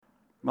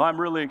Well,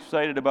 I'm really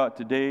excited about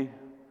today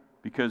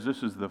because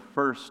this is the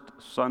first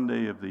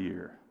Sunday of the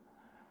year.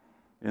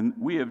 And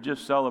we have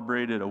just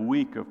celebrated a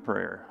week of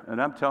prayer.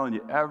 And I'm telling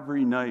you,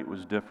 every night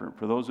was different.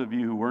 For those of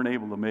you who weren't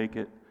able to make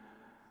it,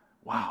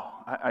 wow,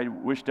 I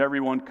wished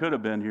everyone could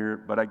have been here,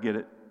 but I get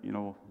it. You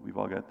know, we've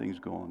all got things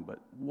going. But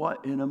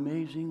what an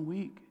amazing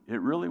week.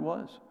 It really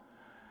was.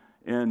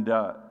 And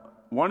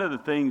one of the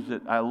things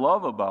that I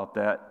love about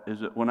that is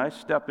that when I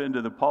step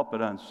into the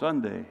pulpit on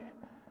Sunday,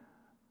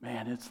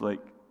 man, it's like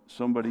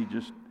somebody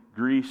just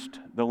greased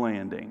the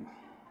landing.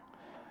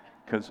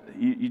 Because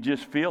you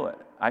just feel it.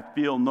 I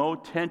feel no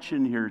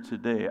tension here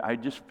today. I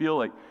just feel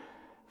like,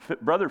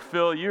 Brother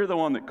Phil, you're the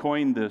one that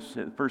coined this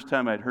the first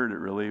time I'd heard it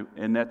really,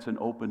 and that's an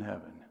open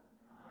heaven.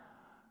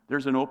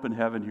 There's an open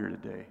heaven here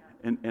today.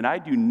 And I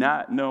do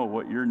not know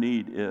what your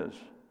need is,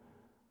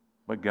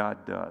 but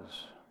God does.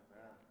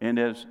 And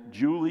as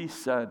Julie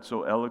said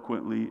so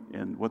eloquently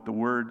in what the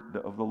word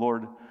of the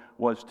Lord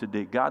was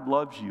today, God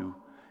loves you.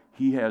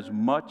 He has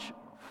much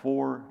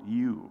for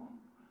you.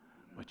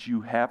 But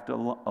you have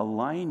to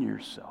align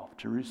yourself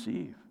to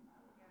receive.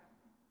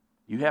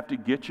 You have to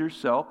get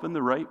yourself in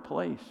the right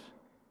place.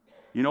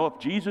 You know, if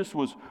Jesus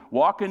was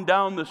walking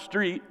down the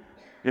street,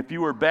 if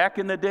you were back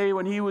in the day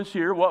when he was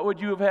here, what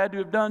would you have had to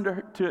have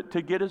done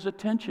to get his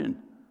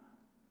attention?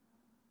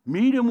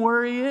 Meet him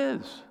where he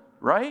is,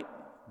 right?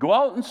 Go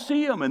out and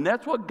see him, and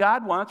that's what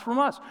God wants from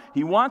us.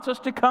 He wants us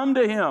to come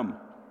to him.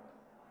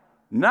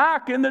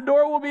 Knock, and the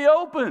door will be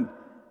open.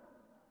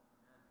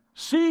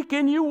 Seek,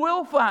 and you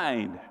will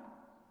find.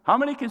 How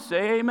many can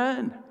say amen?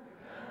 Amen?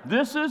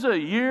 This is a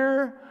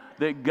year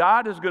that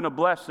God is going to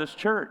bless this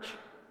church.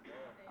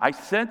 I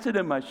sense it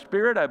in my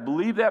spirit. I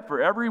believe that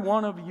for every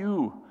one of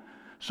you.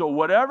 So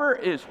whatever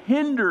is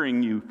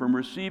hindering you from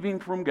receiving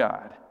from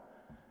God,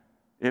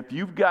 if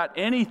you've got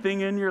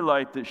anything in your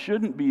life that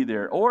shouldn't be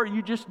there, or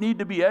you just need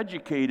to be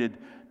educated,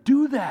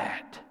 do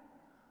that.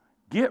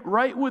 Get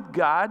right with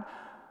God.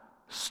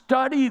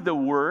 Study the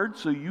Word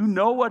so you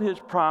know what His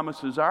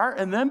promises are,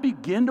 and then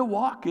begin to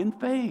walk in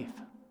faith.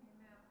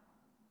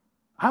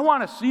 I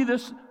want to see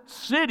this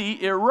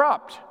city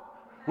erupt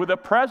with the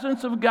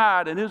presence of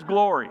God and His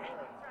glory.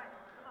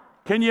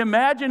 Can you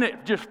imagine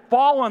it just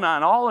falling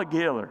on all of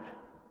Gaylord?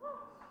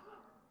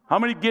 How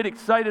many get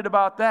excited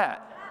about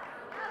that?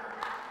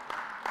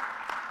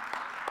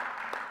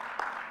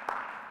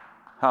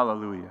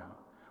 Hallelujah.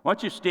 Why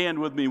don't you stand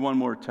with me one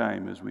more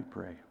time as we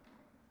pray?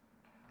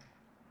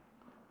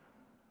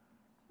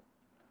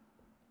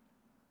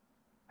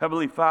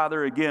 Heavenly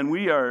Father, again,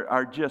 we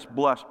are just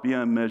blessed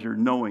beyond measure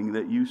knowing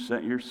that you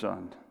sent your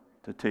Son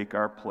to take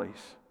our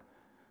place,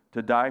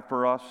 to die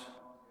for us.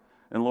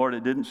 And Lord,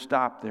 it didn't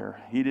stop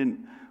there. He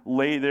didn't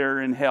lay there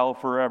in hell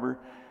forever.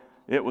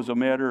 It was a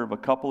matter of a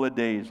couple of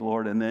days,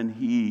 Lord, and then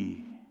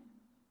He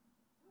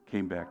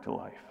came back to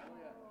life.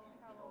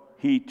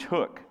 He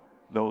took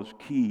those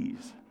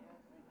keys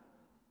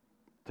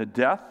to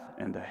death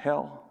and to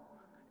hell,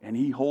 and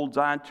He holds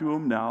on to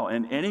them now.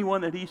 And anyone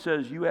that He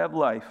says, you have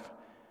life,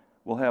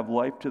 will have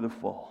life to the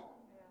full.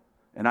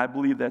 And I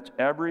believe that's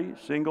every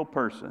single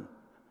person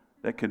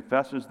that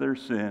confesses their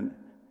sin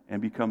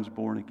and becomes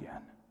born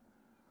again.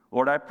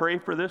 Lord, I pray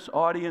for this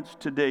audience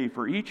today,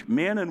 for each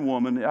man and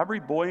woman, every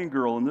boy and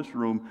girl in this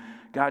room.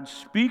 God,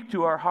 speak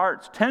to our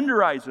hearts.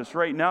 Tenderize us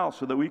right now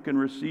so that we can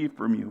receive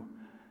from you.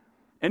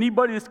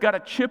 Anybody that's got a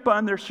chip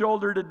on their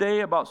shoulder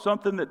today about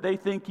something that they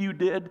think you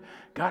did,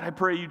 God, I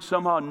pray you'd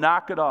somehow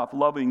knock it off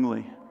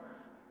lovingly.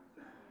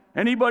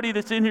 Anybody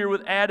that's in here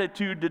with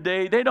attitude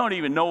today, they don't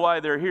even know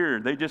why they're here.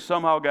 They just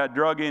somehow got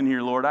drug in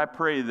here, Lord. I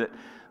pray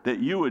that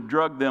you would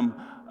drug them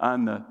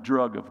on the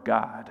drug of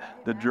God,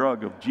 the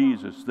drug of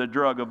Jesus, the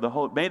drug of the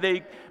Holy.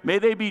 May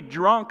they be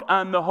drunk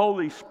on the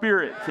Holy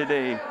Spirit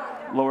today,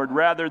 Lord,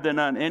 rather than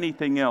on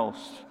anything else.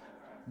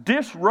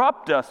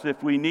 Disrupt us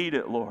if we need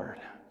it, Lord.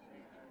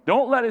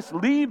 Don't let us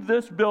leave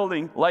this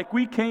building like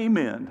we came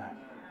in.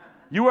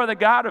 You are the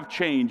God of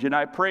change, and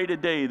I pray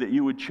today that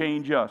you would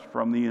change us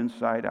from the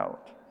inside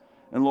out.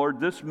 And Lord,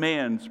 this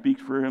man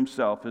speaks for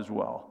himself as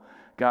well.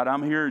 God,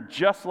 I'm here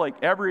just like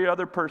every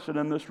other person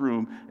in this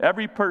room,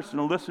 every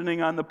person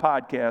listening on the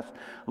podcast.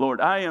 Lord,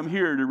 I am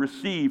here to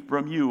receive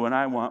from you, and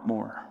I want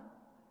more.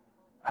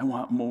 I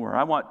want more.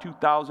 I want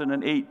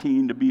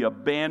 2018 to be a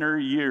banner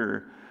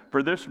year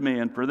for this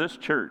man, for this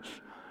church,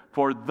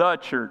 for the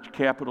church,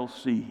 capital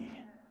C.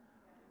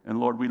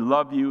 And Lord, we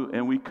love you,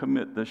 and we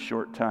commit this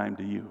short time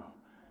to you.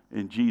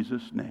 In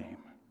Jesus' name.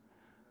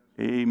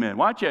 Amen.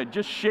 Why don't you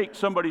just shake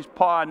somebody's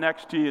paw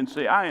next to you and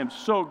say, I am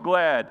so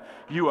glad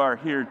you are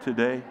here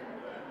today.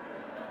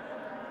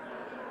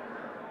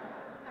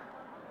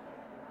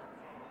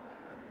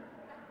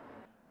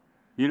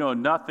 You know,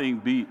 nothing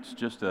beats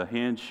just a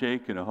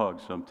handshake and a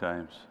hug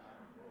sometimes.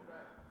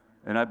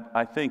 And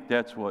I think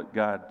that's what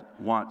God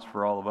wants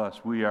for all of us.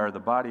 We are the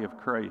body of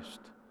Christ.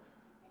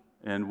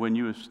 And when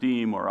you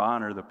esteem or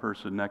honor the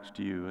person next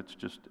to you, it's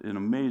just an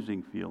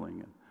amazing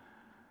feeling.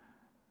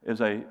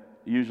 As I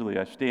usually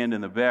I stand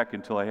in the back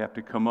until I have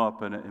to come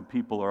up, and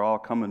people are all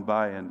coming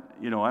by, and,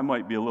 I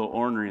might be a little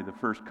ornery the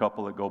first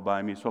couple that go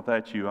by me, so if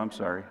that's you, I'm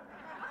sorry.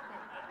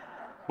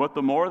 But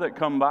the more that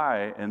come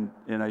by, and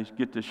I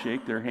get to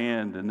shake their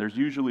hand, and there's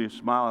usually a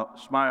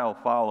smile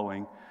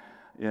following,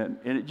 and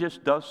it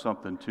just does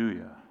something to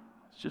you.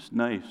 It's just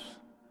nice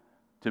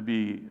to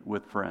be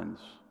with friends.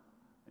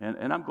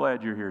 And I'm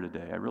glad you're here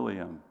today. I really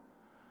am.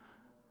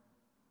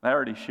 I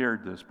already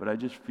shared this, but I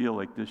just feel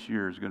like this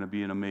year is going to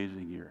be an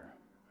amazing year.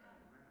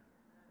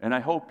 And I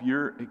hope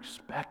you're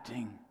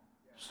expecting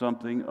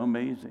something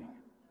amazing.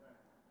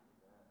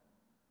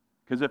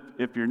 Because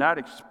if you're not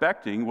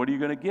expecting, what are you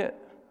going to get?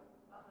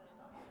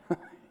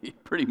 He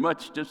pretty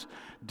much just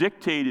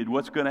dictated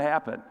what's going to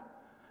happen.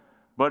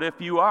 But if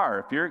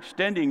you're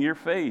extending your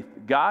faith,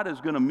 God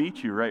is going to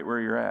meet you right where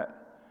you're at.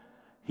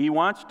 He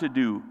wants to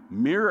do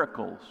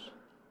miracles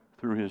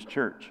through His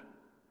church,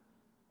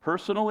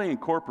 personally and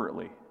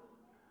corporately.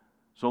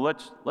 So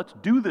let's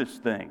do this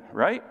thing,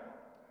 right?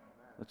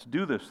 Let's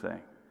do this thing.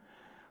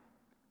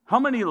 How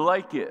many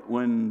like it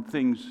when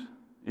things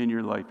in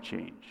your life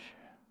change?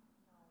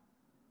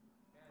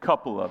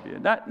 Couple of you,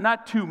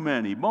 not too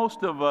many.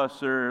 Most of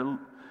us are.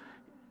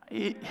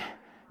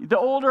 The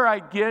older I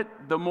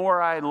get, the more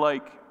I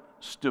like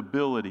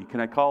stability. Can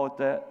I call it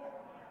that?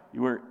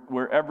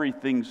 Where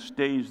everything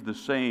stays the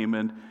same.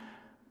 And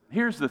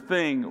here's the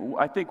thing.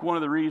 I think one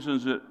of the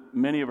reasons that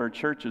many of our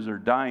churches are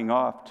dying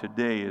off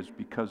today is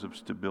because of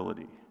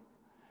stability.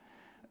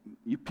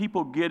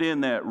 People get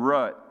in that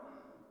rut.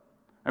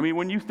 I mean,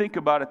 when you think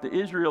about it, the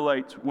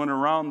Israelites went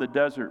around the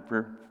desert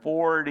for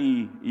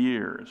 40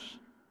 years.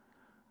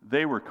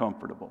 They were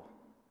comfortable.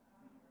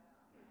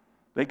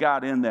 They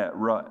got in that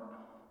rut.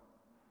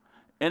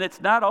 And it's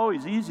not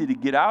always easy to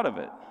get out of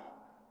it.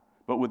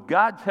 But with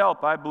God's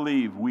help, I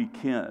believe we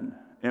can,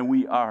 and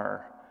we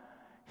are.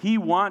 He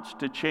wants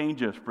to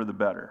change us for the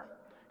better.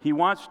 He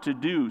wants to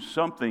do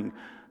something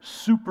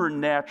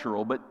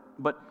supernatural.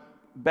 But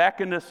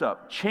backing this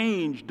up,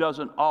 change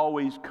doesn't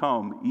always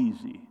come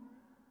easy.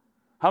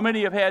 How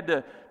many have had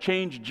to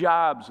change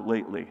jobs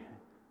lately?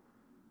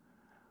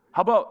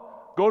 How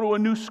about go to a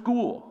new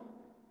school?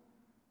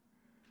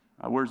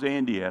 Where's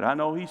Andy at? I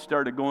know he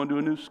started going to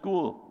a new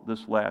school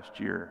this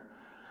last year.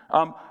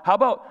 How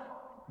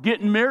about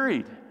getting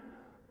married?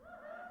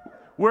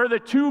 Where the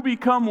two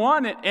become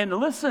one. And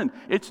listen,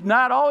 it's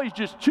not always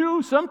just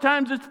two.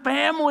 Sometimes it's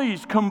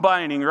families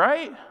combining,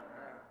 right?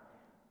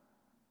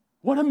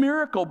 What a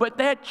miracle. But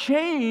that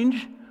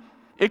change,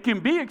 it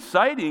can be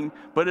exciting,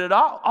 but it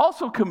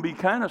also can be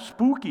kind of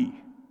spooky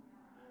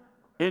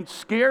and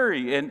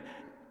scary. And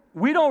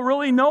we don't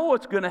really know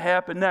what's going to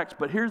happen next,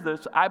 but here's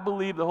this. I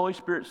believe the Holy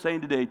Spirit's saying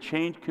today,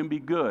 change can be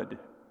good.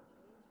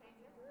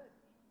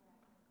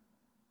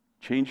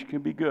 Change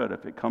can be good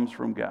if it comes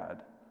from God.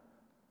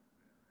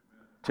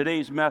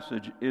 Today's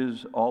message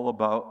is all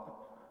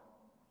about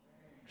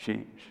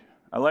change.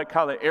 I like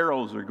how the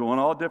arrows are going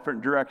all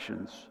different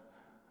directions.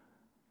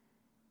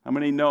 How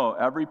many know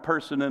every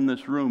person in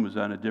this room is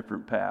on a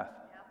different path?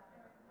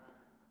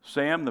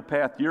 Sam, the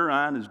path you're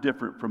on is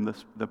different from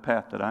the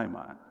path that I'm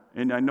on.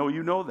 And I know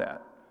you know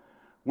that.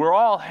 We're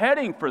all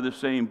heading for the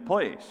same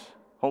place,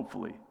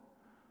 hopefully.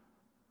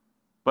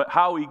 But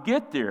how we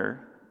get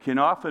there can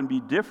often be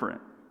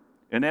different.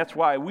 And that's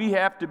why we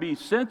have to be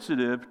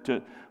sensitive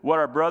to what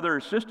our brother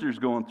or sister is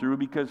going through,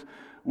 because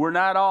we're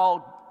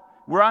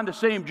on the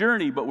same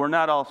journey, but we're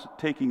not all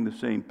taking the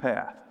same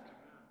path.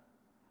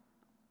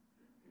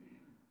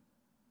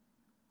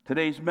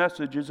 Today's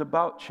message is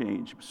about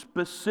change.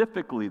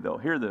 Specifically, though,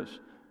 hear this,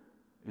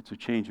 it's a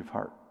change of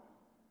heart.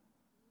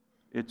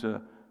 It's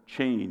a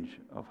change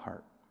of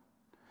heart.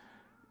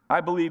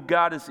 I believe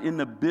God is in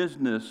the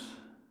business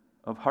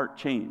of heart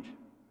change.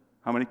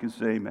 How many can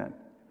say amen?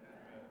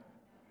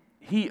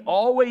 He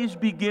always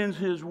begins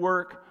His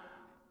work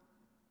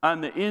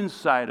on the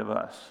inside of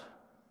us.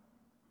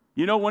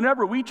 You know,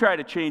 whenever we try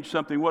to change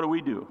something, what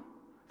do?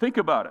 Think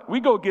about it. We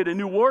go get a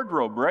new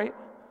wardrobe, right?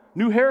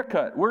 New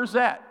haircut. Where's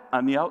that?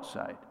 On the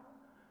outside.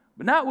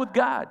 But not with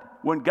God.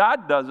 When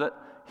God does it,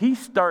 He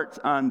starts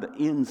on the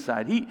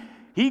inside.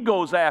 He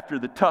goes after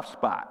the tough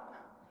spot,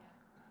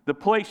 the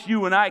place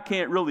you and I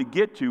can't really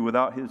get to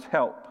without His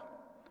help.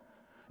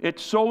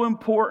 It's so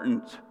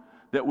important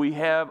that we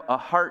have a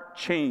heart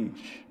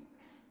change,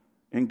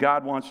 and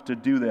God wants to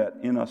do that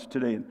in us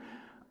today.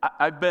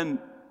 And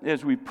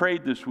as we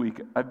prayed this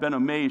week, I've been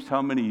amazed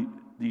how many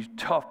these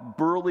tough,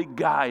 burly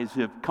guys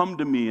have come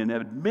to me and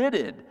have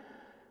admitted,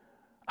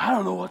 I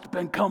don't know what's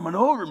been coming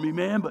over me,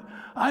 man, but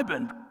I've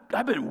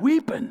been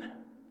weeping.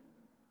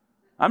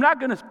 I'm not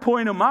going to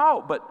point them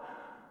out, but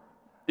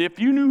if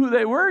you knew who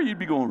they were, you'd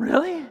be going,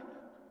 really?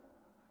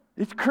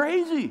 It's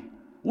crazy.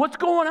 What's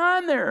going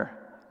on there?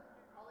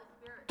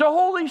 The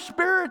Holy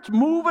Spirit's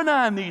moving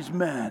on these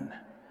men.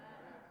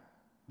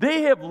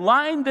 They have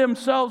lined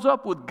themselves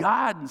up with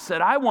God and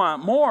said, I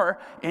want more,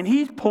 and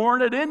He's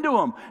pouring it into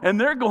them. And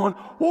they're going,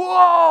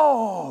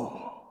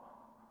 whoa,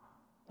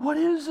 what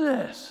is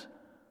this?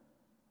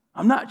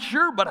 I'm not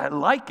sure, but I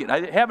like it.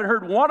 I haven't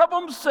heard one of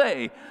them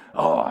say,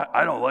 oh,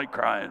 I don't like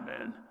crying,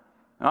 man.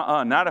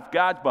 Not if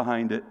God's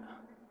behind it.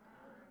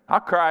 I'll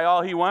cry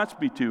all he wants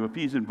me to if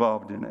he's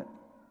involved in it.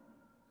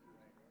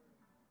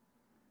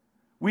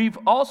 We've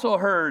also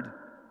heard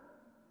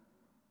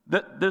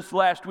that this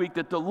last week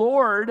that the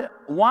Lord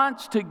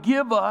wants to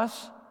give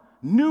us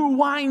new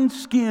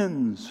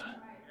wineskins.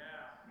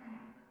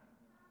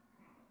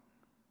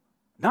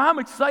 Now I'm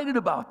excited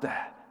about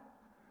that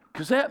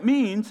because that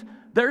means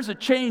there's a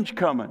change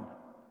coming.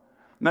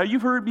 Now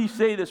you've heard me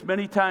say this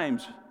many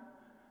times.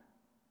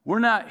 We're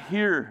not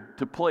here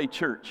to play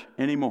church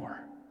anymore.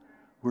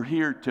 We're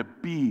here to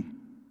be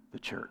the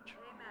church.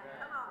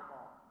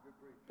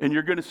 And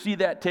you're going to see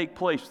that take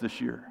place this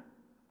year.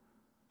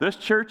 This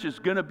church is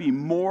going to be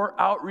more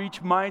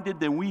outreach-minded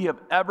than we have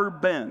ever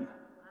been.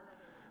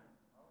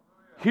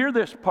 Hear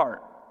this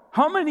part.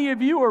 How many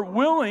of you are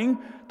willing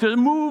to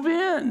move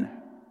in?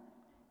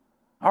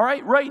 All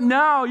right, right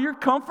now you're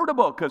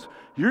comfortable because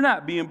you're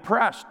not being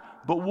pressed.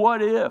 But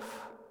what if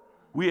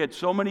we had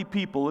so many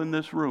people in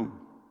this room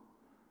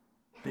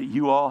that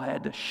you all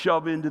had to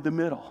shove into the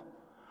middle?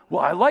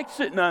 Well, I like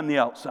sitting on the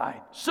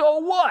outside. So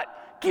what?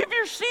 Give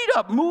your seat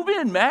up. Move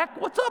in, Mac.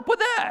 What's up with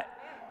that?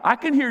 I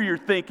can hear your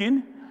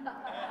thinking.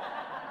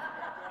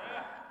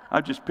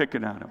 I'm just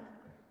picking on him.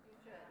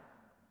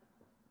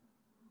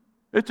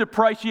 It's a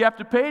price you have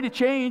to pay to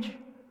change.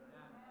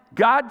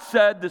 God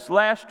said this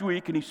last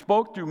week, and he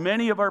spoke through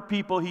many of our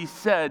people, he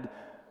said,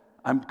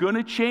 I'm going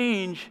to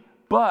change,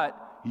 but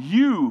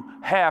you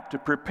have to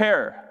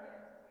prepare.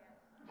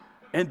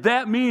 And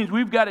that means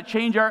we've got to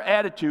change our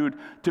attitude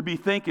to be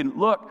thinking,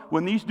 look,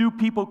 when these new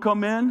people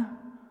come in,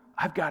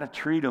 I've got to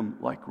treat them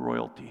like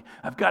royalty.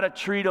 I've got to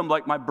treat them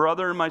like my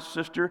brother and my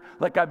sister,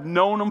 like I've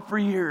known them for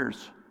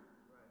years.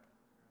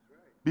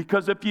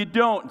 Because if you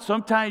don't,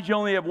 sometimes you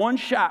only have one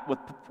shot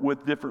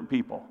with different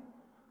people.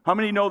 How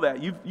many know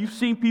that? You've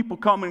seen people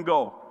come and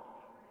go.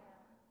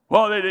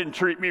 Well, they didn't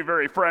treat me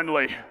very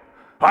friendly.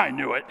 I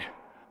knew it.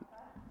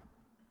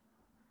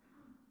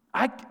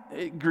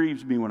 It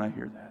grieves me when I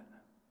hear that.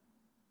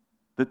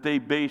 That they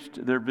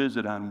based their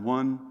visit on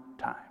one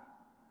time.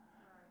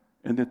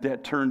 And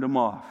that turned them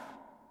off.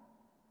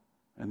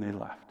 And they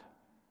left.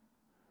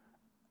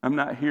 I'm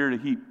not here to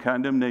heap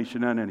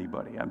condemnation on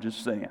anybody. I'm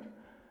just saying.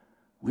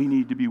 We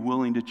need to be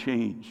willing to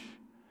change.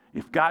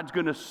 If God's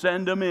going to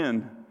send them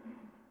in,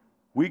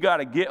 we got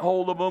to get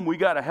hold of them. We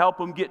got to help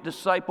them get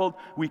discipled.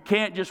 We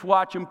can't just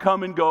watch them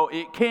come and go.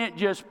 It can't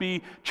just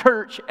be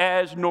church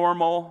as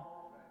normal.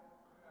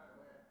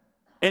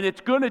 And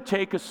it's going to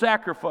take a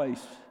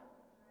sacrifice.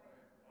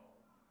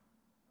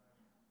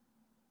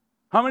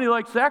 How many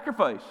like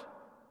sacrifice?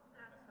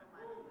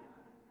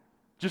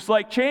 Just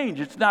like change,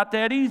 it's not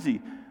that easy.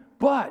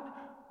 But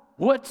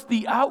what's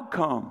the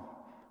outcome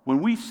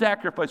when we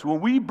sacrifice,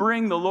 when we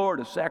bring the Lord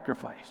a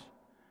sacrifice?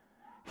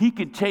 He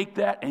can take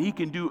that and he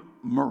can do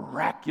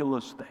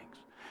miraculous things.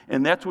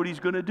 And that's what he's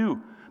going to do.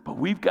 But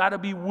we've got to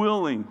be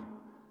willing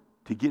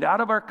to get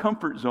out of our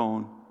comfort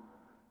zone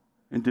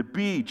and to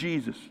be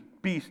Jesus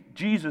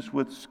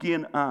with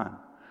skin on.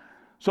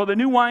 So the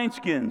new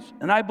wineskins,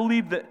 and I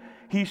believe that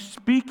he's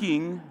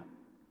speaking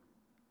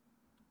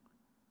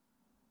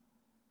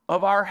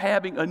of our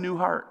having a new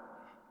heart.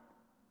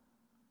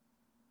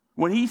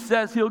 When he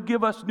says he'll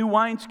give us new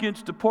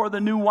wineskins to pour the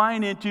new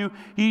wine into,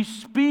 he's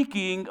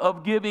speaking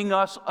of giving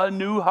us a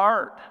new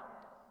heart.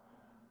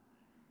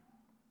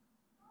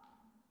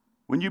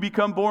 When you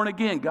become born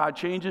again, God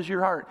changes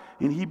your heart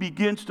and he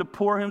begins to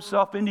pour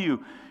himself into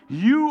you.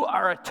 You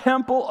are a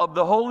temple of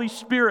the Holy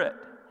Spirit.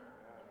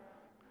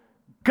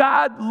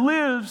 God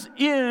lives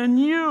in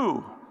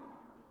you.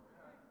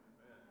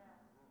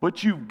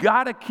 But you've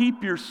got to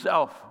keep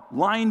yourself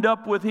lined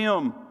up with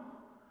him.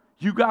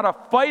 You got to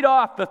fight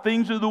off the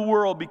things of the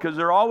world because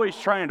they're always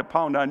trying to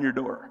pound on your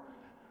door.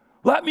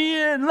 Let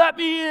me in, let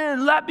me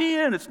in, let me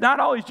in. It's not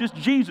always just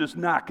Jesus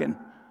knocking.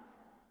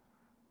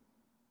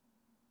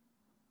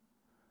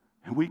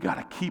 And we got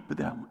to keep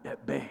them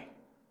at bay.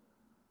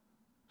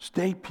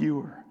 Stay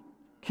pure.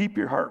 Keep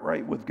your heart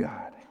right with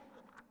God.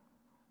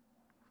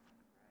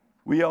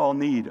 We all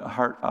need a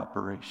heart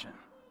operation.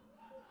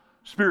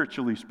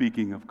 Spiritually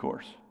speaking, of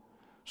course.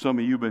 Some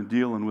of you have been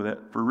dealing with it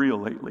for real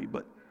lately,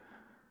 but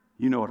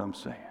you know what I'm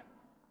saying.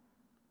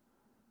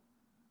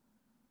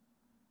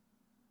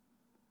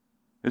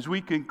 As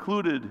we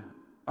concluded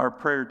our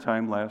prayer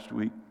time last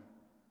week,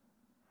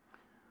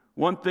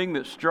 one thing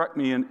that struck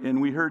me,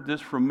 and we heard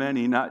this from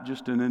many, not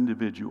just an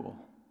individual.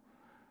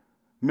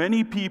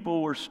 Many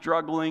people were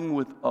struggling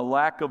with a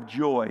lack of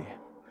joy,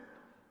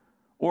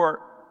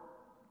 or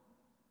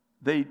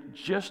they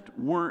just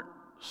weren't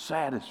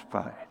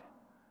satisfied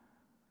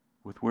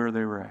with where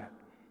they were at.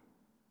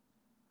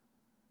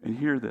 And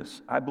hear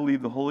this, I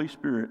believe the Holy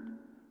Spirit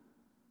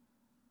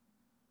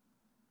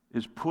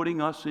is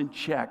putting us in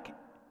check.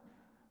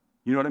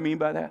 You know what I mean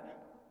by that?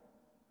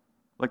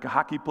 Like a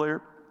hockey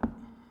player,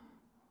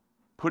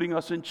 putting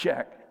us in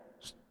check,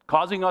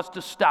 causing us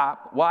to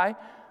stop. Why?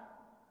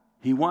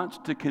 He wants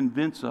to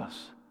convince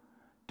us,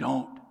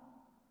 don't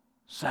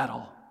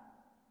settle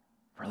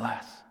for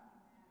less.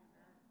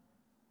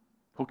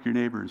 Poke your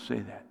neighbor and say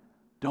that.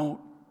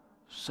 Don't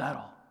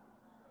settle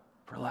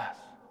for less.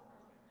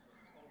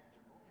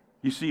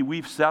 You see,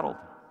 we've settled.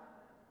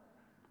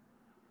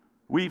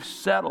 We've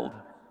settled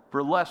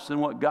for less than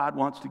what God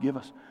wants to give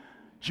us.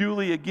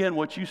 Julie, again,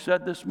 what you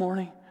said this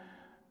morning,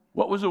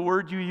 what was the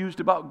word you used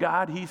about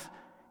God?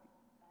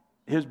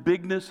 His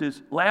bigness,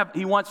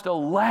 he wants to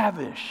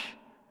lavish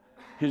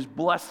his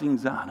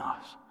blessings on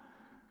us.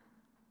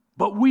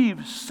 But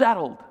we've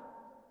settled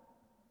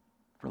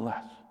for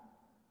less.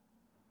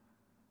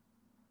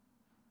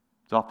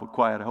 It's awful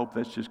quiet. I hope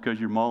that's just because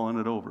you're mulling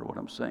it over, what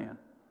I'm saying.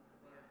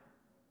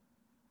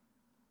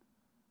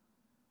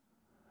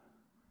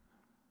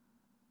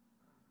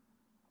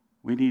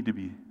 We need to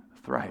be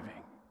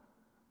thriving,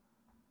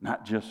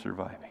 not just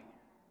surviving.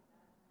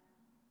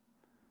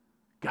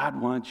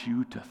 God wants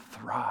you to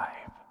thrive.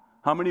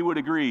 How many would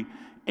agree?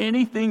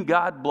 Anything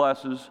God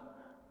blesses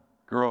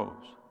grows.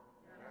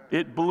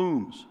 It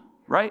blooms,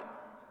 right?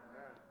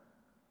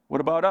 What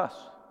about us?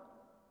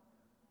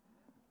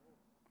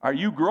 Are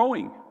you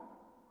growing?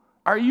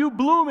 Are you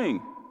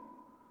blooming?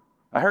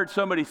 I heard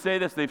somebody say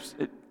this.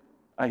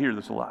 I hear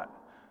this a lot.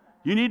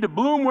 You need to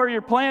bloom where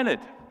you're planted.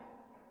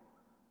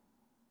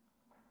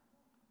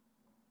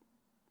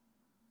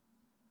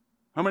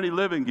 How many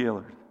live in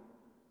Gaylord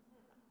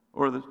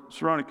or the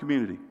surrounding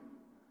community?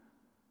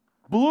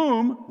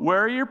 Bloom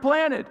where you're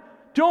planted.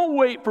 Don't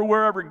wait for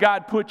wherever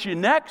God puts you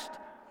next.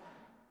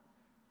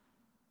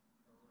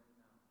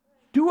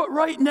 Do it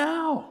right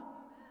now.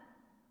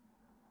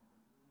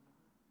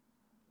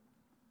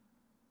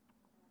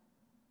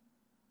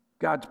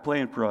 God's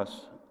plan for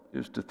us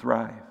is to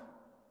thrive.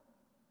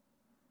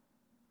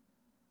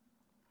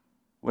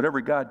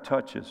 Whatever God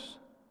touches,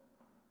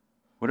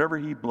 whatever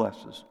He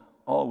blesses,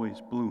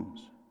 always blooms.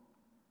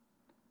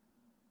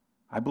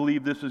 I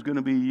believe this is going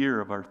to be a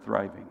year of our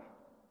thriving.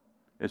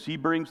 As He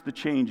brings the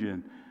change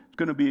in, it's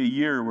going to be a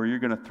year where you're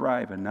going to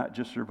thrive and not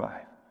just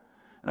survive.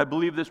 And I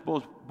believe this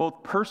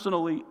both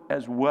personally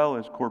as well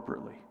as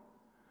corporately.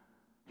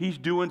 He's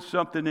doing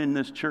something in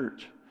this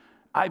church.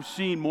 I've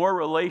seen more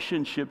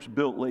relationships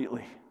built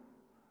lately.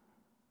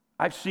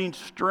 I've seen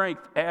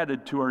strength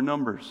added to our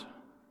numbers.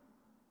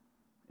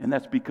 And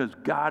that's because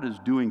God is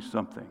doing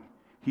something.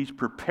 He's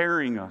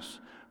preparing us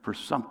for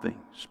something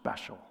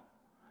special.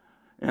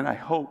 And I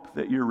hope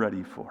that you're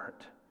ready for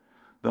it.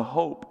 The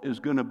hope is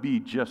going to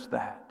be just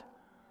that.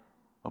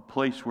 A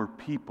place where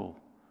people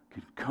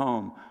can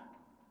come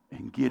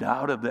and get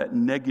out of that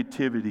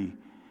negativity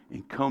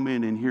and come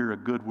in and hear a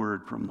good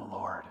word from the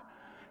Lord.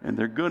 And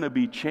they're going to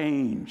be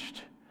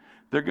changed.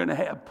 They're going to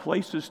have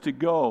places to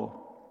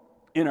go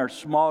in our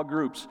small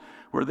groups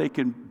where they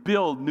can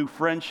build new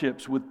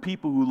friendships with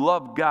people who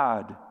love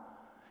God.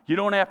 You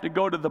don't have to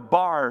go to the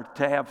bar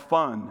to have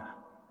fun.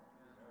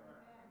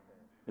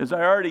 As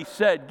I already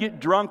said, get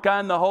drunk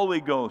on the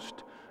Holy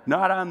Ghost,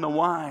 not on the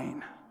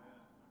wine.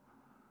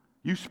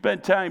 You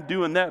spend time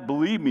doing that,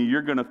 believe me,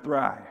 you're going to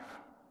thrive.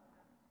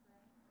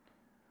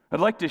 I'd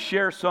like to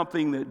share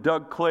something that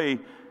Doug Clay,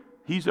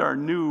 he's our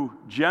new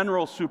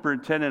general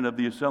superintendent of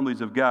the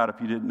Assemblies of God, if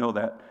you didn't know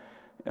that.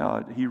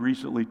 He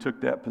recently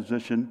took that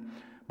position.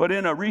 But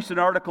in a recent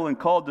article in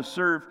Called to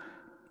Serve,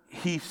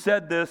 he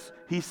said this.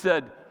 He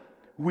said,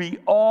 we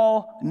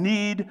all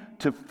need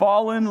to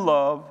fall in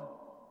love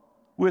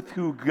with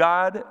who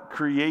God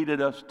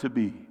created us to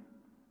be.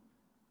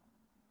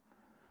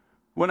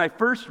 When I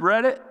first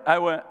read it, I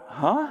went,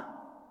 huh?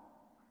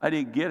 I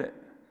didn't get it.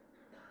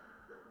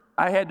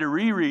 I had to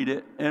reread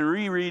it and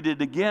reread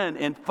it again.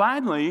 And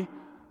finally,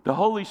 the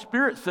Holy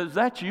Spirit says,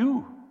 that's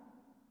you.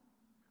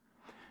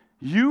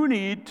 You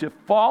need to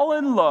fall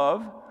in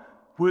love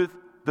with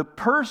the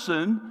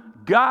person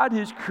God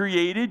has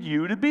created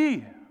you to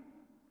be.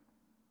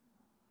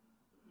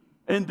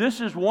 And this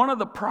is one of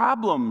the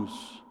problems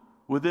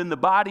within the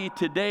body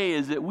today,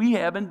 is that we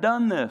haven't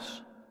done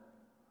this.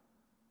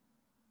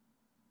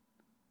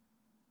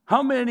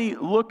 How many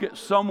look at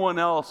someone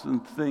else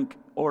and think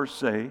or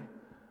say,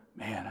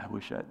 man, I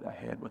wish I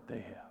had what they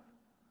have.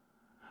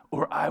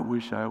 Or I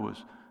wish I was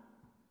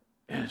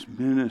as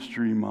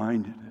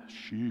ministry-minded as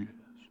she is.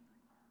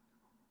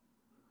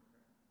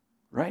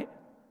 Right?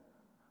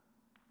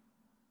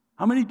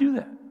 How many do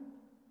that?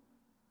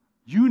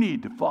 You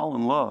need to fall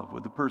in love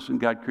with the person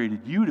God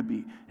created you to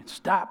be and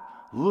stop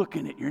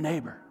looking at your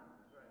neighbor.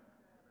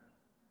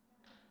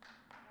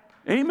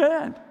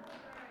 Amen.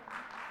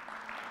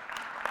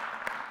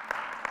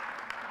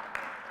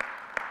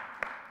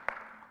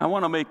 I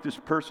want to make this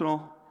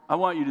personal. I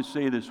want you to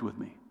say this with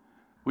me.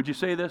 Would you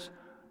say this?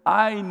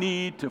 I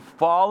need to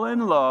fall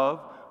in love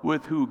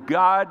with who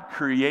God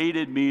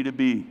created me to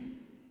be.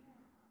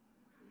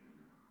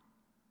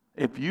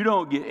 If you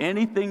don't get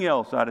anything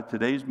else out of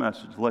today's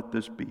message, let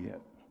this be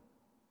it.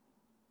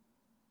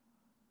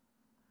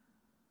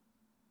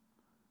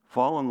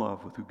 Fall in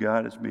love with who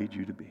God has made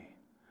you to be.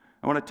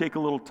 I want to take a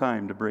little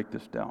time to break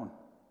this down.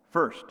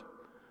 First,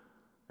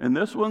 and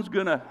this one's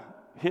going to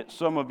hit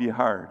some of you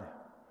hard.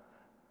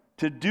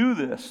 To do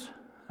this,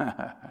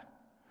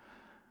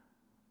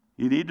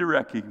 you need to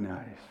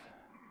recognize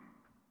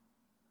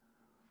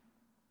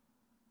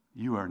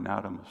You are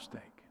not a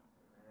mistake.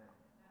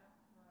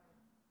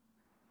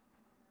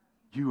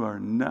 You are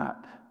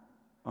not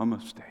a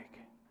mistake.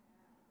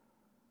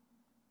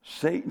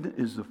 Satan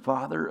is the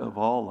father of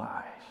all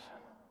lies.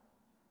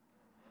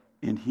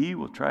 And he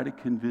will try to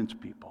convince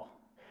people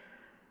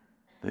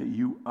that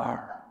you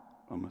are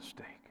a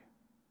mistake.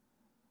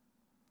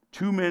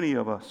 Too many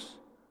of us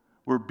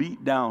were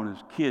beat down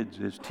as kids,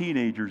 as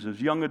teenagers, as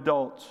young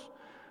adults,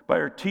 by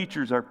our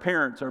teachers, our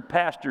parents, our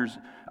pastors,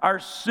 our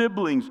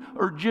siblings,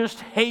 or just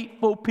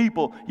hateful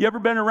people. You ever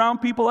been around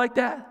people like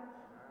that?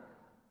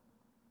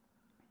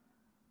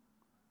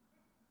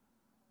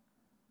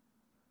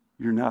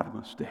 You're not a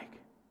mistake.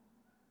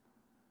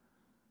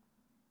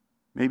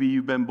 Maybe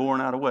you've been born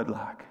out of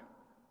wedlock.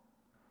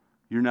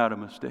 You're not a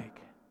mistake.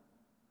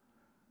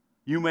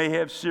 You may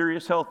have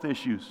serious health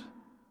issues.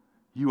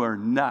 You are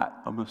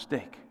not a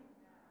mistake.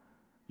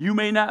 You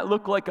may not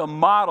look like a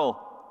model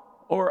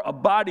or a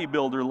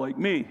bodybuilder like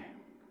me.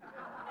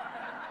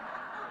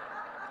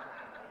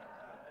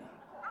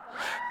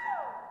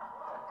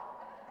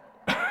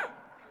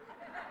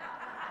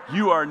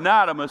 You are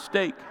not a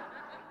mistake.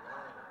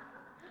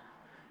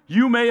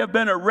 You may have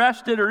been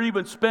arrested or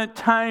even spent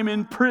time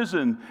in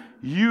prison.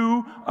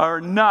 You are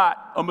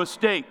not a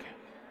mistake.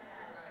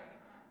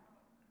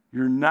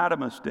 You're not a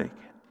mistake,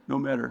 no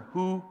matter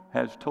who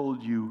has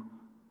told you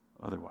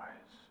otherwise.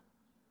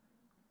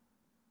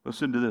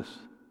 Listen to this.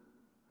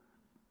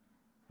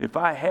 If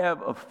I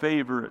have a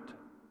favorite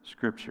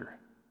scripture,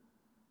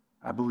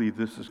 I believe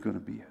this is going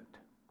to be it.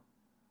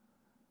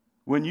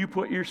 When you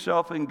put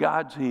yourself in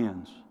God's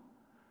hands,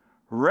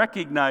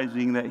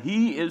 recognizing that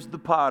He is the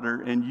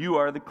potter and you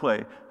are the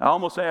clay. I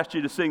almost asked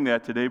you to sing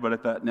that today, but I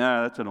thought,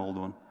 nah, that's an old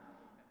one.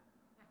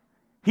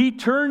 He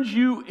turns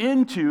you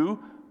into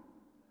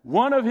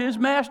one of His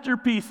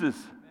masterpieces.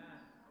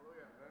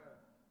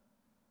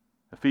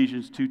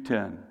 Ephesians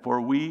 2:10,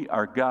 for we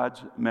are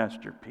God's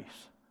masterpiece.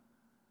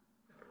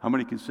 How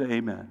many can say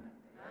amen? Amen?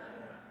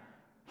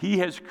 He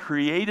has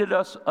created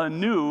us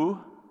anew,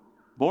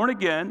 born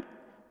again,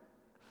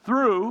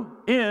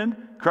 in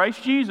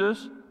Christ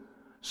Jesus,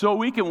 so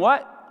we can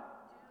what?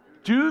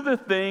 Do the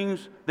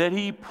things that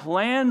He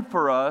planned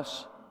for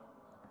us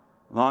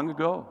long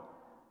ago.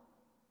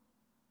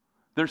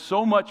 There's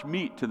so much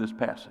meat to this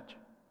passage.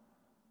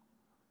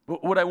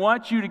 But what I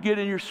want you to get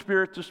in your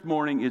spirit this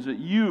morning is that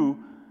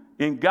you,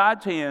 in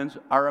God's hands,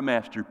 are a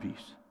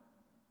masterpiece.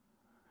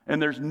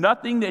 And there's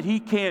nothing that He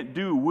can't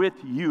do with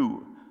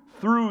you,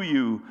 through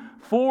you,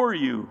 for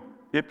you,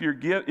 if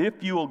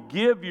you will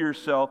give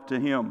yourself to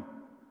Him.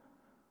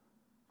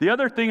 The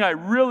other thing I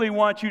really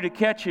want you to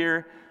catch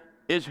here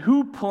is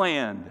who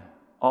planned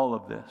all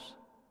of this.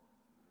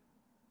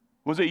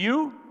 Was it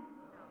you?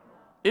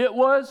 It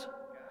was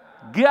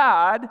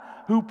God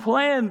who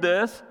planned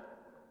this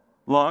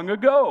long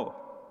ago.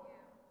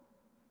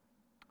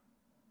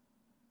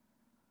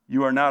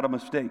 You are not a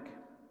mistake.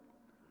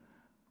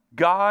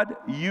 God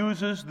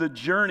uses the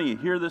journey,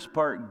 hear this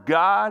part,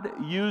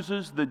 God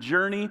uses the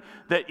journey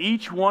that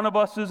each one of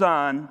us is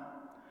on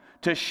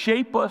to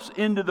shape us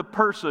into the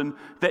person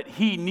that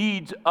He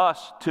needs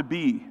us to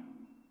be.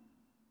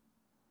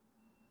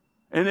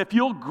 And if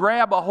you'll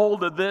grab a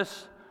hold of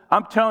this,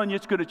 I'm telling you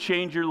it's going to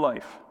change your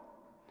life.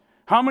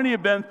 How many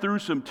have been through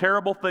some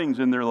terrible things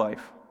in their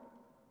life?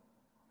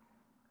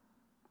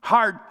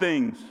 Hard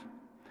things.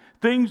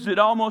 Things that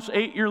almost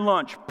ate your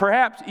lunch,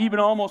 perhaps even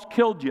almost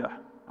killed you.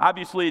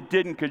 Obviously it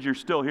didn't because you're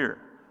still here.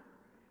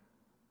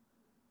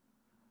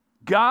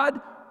 God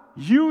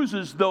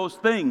uses those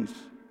things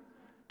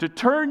to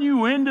turn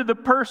you into the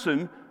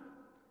person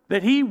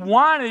that He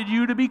wanted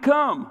you to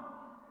become.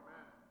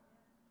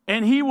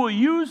 And He will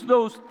use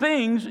those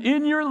things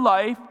in your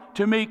life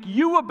to make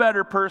you a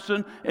better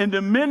person and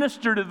to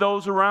minister to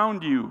those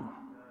around you.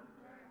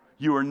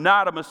 You are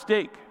not a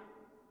mistake.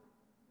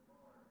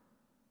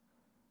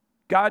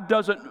 God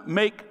doesn't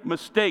make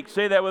mistakes.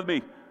 Say that with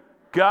me.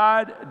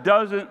 God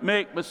doesn't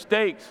make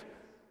mistakes.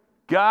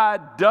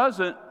 God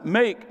doesn't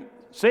make,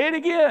 say it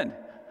again.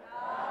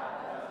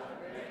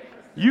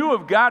 You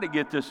have got to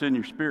get this in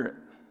your spirit.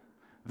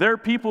 There are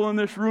people in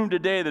this room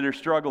today that are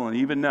struggling,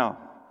 even now.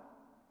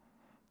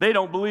 They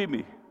don't believe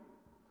me.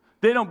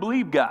 They don't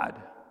believe God.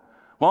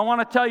 Well, I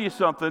want to tell you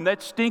something.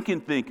 That's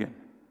stinking thinking.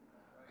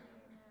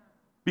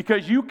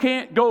 Because you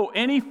can't go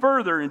any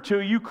further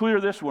until you clear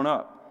this one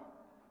up.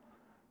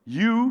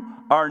 You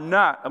are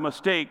not a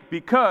mistake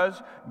because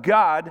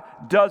God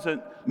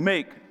doesn't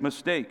make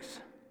mistakes.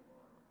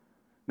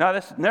 Now,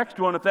 this next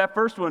one, if that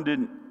first one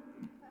didn't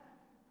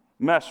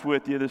mess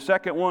with you, the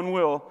second one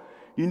will.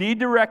 You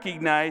need to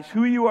recognize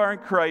who you are in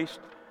Christ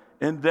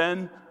and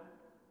then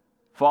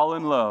fall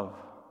in love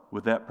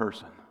with that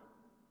person.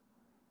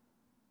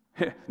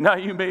 Now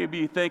you may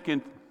be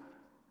thinking,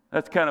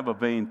 that's kind of a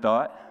vain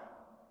thought.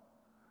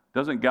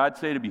 Doesn't God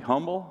say to be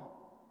humble?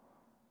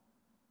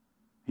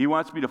 He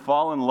wants me to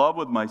fall in love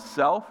with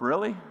myself?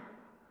 Really?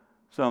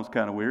 Sounds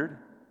kind of weird.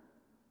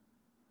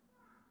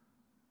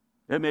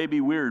 It may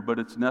be weird, but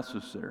it's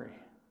necessary.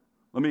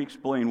 Let me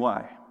explain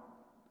why.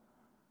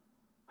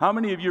 How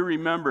many of you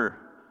remember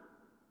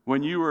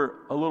when you were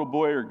a little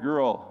boy or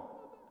girl,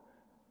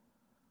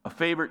 a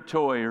favorite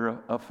toy or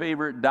a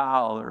favorite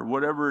doll or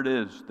whatever it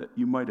is that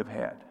you might have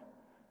had.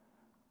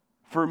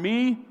 For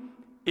me,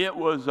 it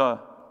was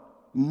a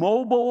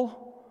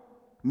mobile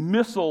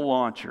missile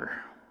launcher.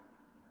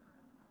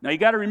 Now you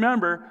got to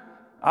remember,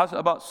 I was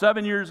about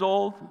 7 years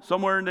old,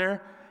 somewhere in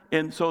there,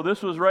 and so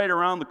this was right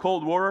around the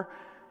Cold War,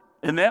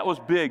 and that was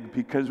big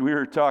because we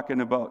were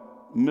talking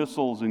about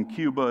missiles in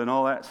Cuba and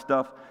all that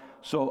stuff.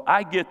 So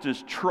I get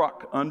this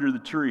truck under the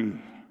tree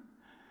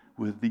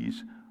with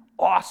these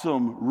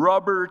awesome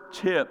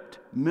rubber-tipped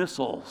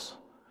missiles.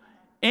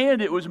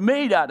 And it was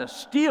made out of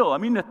steel. I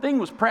mean, the thing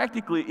was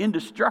practically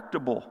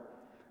indestructible.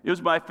 It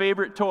was my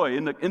favorite toy.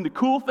 And the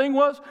cool thing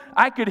was,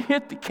 I could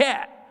hit the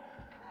cat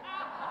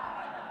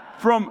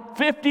from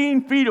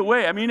 15 feet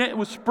away. I mean, it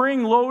was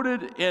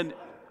spring-loaded, and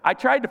I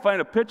tried to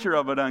find a picture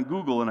of it on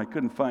Google, and I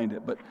couldn't find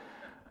it. But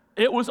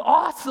it was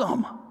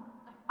awesome.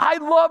 I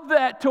loved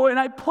that toy, and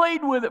I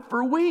played with it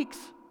for weeks.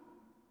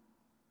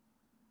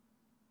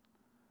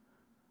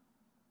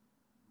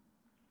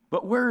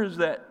 But where is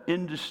that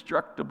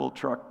indestructible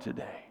truck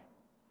today?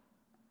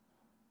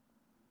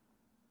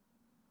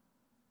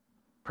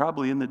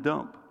 Probably in the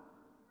dump.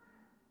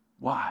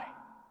 Why?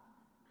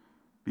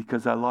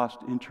 Because I lost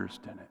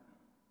interest in it.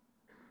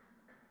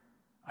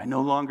 I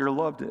no longer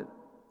loved it,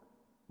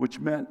 which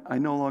meant I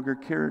no longer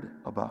cared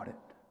about it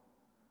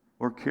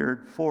or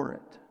cared for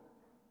it.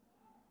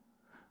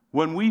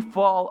 When we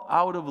fall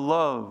out of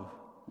love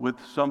with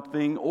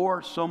something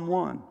or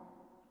someone,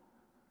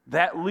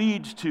 that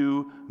leads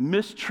to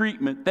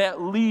mistreatment.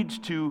 That leads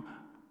to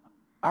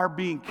our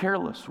being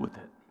careless with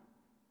it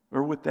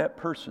or with that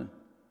person.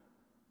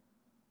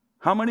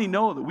 How many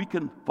know that we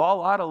can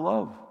fall out of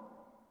love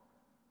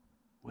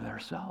with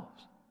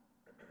ourselves?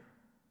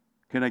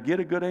 Can I get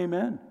a good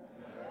amen?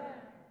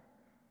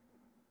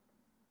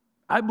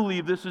 I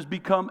believe this has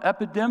become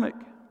epidemic.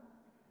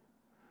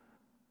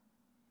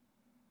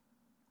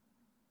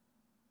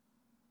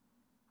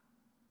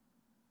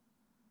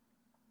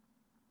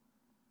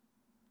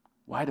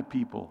 Why do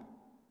people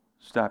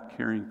stop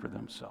caring for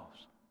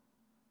themselves?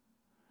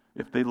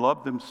 If they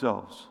love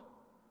themselves,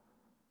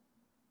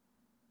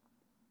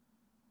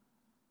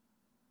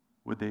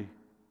 would they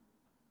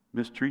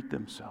mistreat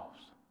themselves?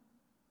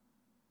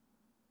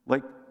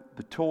 Like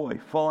the toy,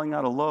 falling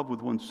out of love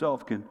with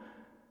oneself can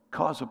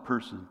cause a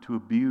person to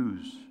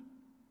abuse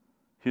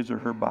his or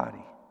her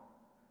body,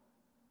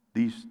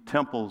 these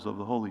temples of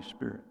the Holy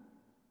Spirit.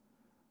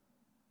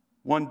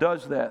 One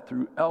does that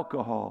through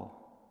alcohol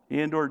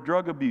and or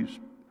drug abuse,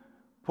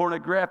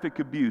 pornographic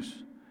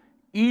abuse,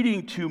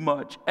 eating too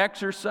much,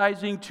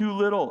 exercising too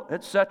little,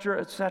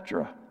 etc.,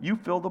 etc. You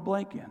fill the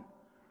blank in.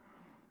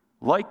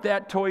 Like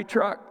that toy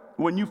truck,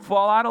 when you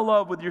fall out of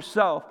love with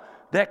yourself,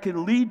 that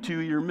can lead to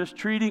your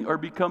mistreating or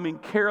becoming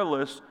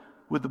careless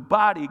with the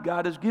body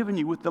God has given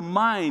you, with the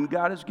mind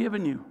God has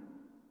given you.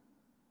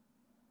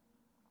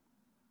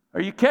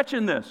 Are you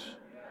catching this?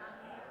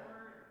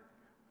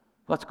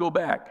 Let's go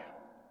back.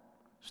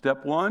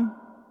 Step 1,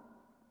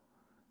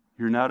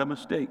 you're not a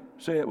mistake.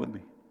 Say it with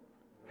me.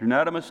 You're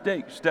not a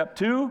mistake. Step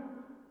 2,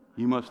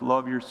 you must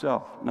love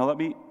yourself. Now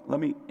let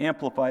me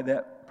amplify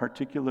that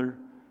particular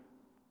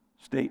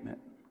statement.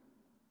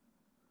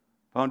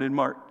 Found in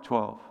Mark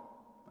 12.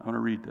 I want to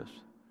read this.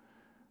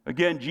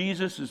 Again,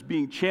 Jesus is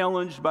being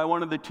challenged by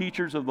one of the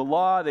teachers of the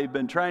law. They've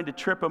been trying to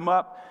trip him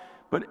up,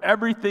 but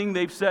everything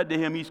they've said to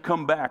him, he's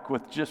come back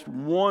with just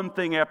one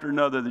thing after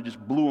another that just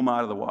blew him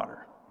out of the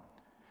water.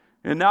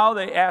 And now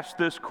they ask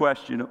this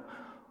question: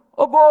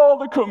 of all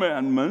the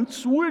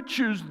commandments, which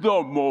is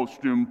the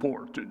most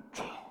important?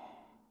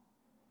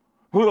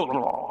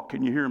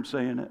 Can you hear him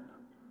saying it?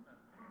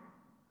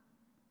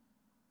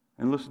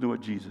 And listen to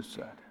what Jesus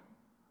said.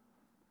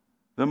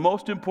 The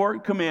most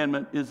important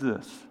commandment is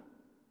this: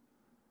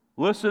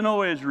 listen,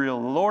 O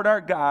Israel, the Lord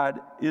our God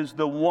is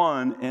the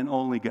one and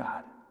only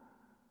God.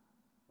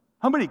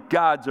 How many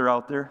gods are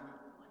out there?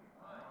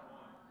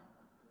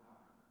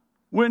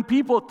 When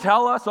people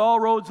tell us all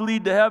roads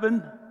lead to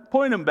heaven,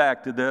 point them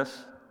back to this.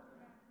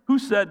 Who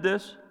said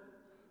this?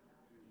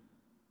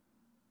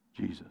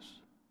 Jesus.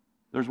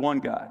 There's one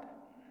God.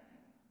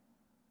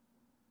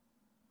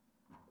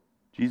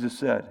 Jesus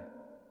said,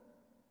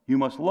 you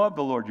must love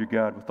the Lord your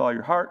God with all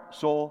your heart,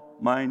 soul,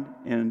 mind,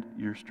 and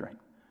your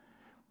strength.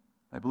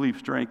 I believe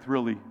strength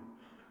really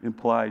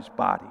implies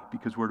body,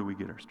 because where do we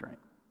get our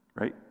strength,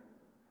 right?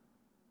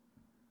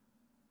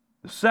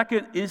 The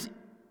second is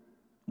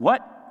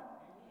what?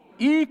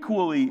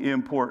 Equally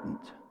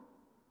important.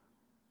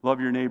 Love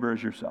your neighbor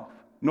as yourself.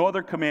 No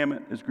other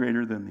commandment is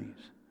greater than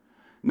these.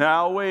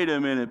 Now, wait a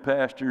minute,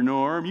 Pastor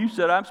Norm. You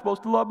said I'm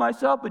supposed to love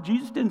myself, but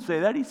Jesus didn't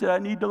say that. He said I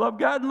need to love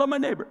God and love my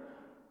neighbor.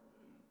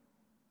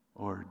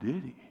 Or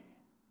did he?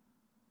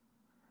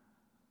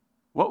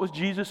 What was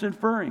Jesus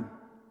inferring?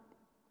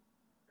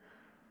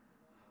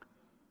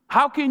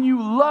 How can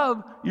you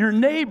love your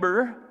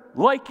neighbor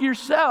like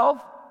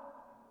yourself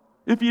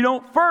if you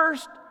don't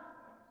first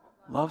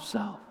love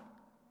self?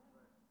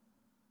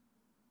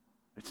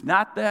 It's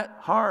not that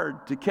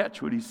hard to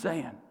catch what he's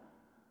saying.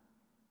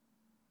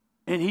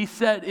 And he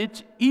said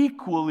it's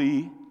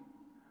equally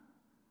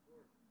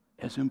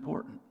as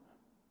important.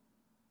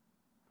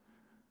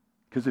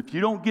 Because if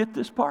you don't get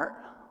this part,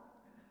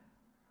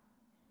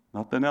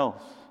 nothing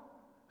else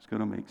is going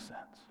to make sense.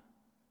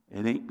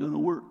 It ain't going to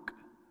work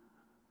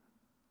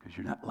because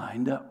you're not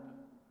lined up.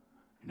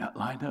 You're not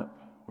lined up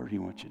where he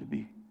wants you to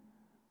be.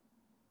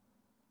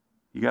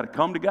 You got to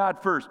come to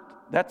God first.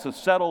 That's a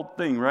settled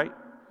thing, right?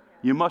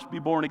 You must be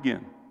born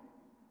again.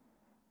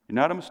 You're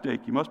not a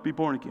mistake. You must be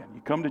born again.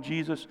 You come to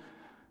Jesus.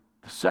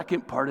 The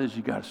second part is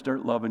you got to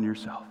start loving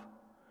yourself.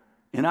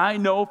 And I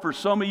know for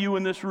some of you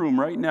in this room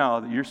right now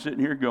that you're sitting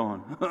here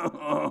going,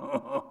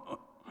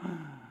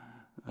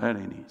 that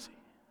ain't easy.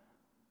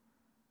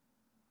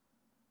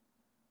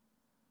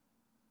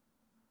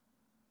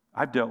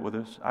 I've dealt with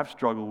this. I've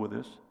struggled with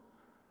this.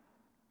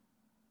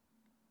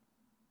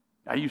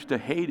 I used to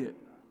hate it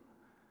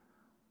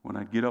when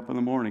I'd get up in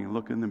the morning and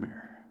look in the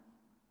mirror.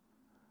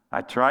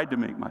 I tried to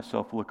make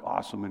myself look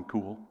awesome and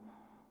cool.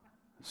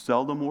 It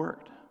seldom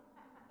worked.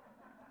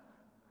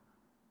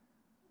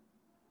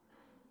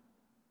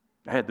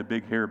 I had the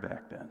big hair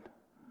back then.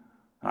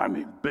 I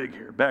mean, big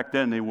hair. Back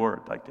then, they wore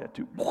it like that,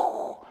 too.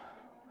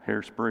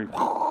 Hairspray.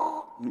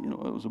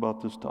 It was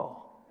about this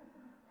tall.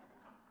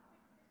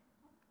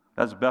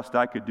 That's the best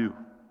I could do.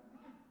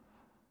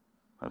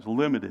 I was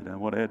limited on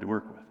what I had to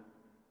work with.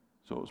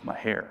 So it was my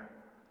hair.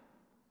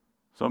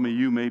 Some of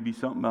you may be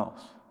something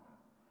else.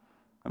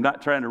 I'm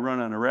not trying to run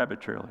on a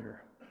rabbit trail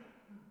here.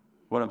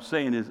 What I'm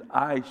saying is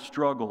I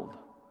struggled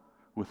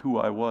with who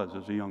I was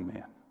as a young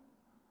man.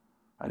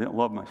 I didn't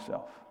love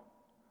myself.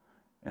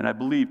 And I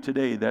believe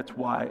today that's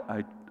why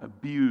I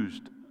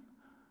abused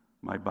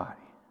my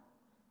body,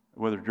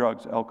 whether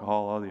drugs,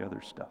 alcohol, all the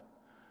other stuff.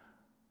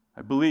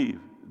 I believe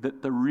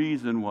that the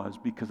reason was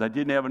because I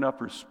didn't have enough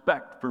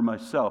respect for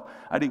myself.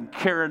 I didn't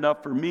care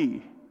enough for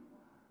me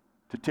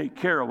to take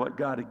care of what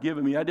God had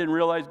given me. I didn't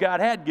realize God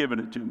had given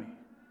it to me.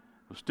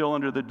 I was still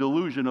under the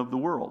delusion of the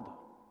world.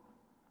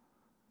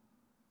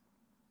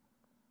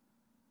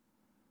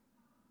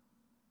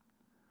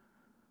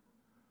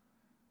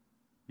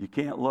 You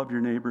can't love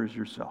your neighbor as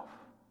yourself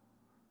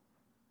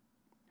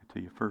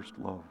until you first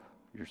love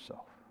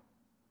yourself.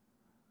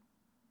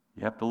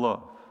 You have to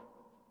love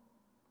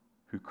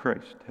who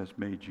Christ has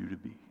made you to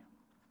be.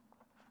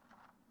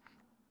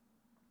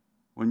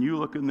 When you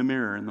look in the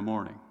mirror in the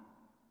morning,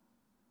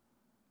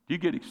 do you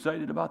get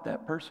excited about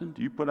that person?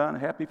 Do you put on a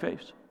happy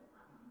face?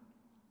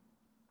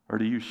 Or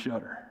do you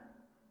shudder?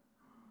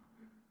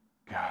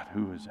 God,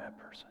 who is that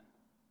person?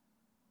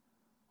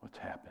 What's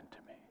happened to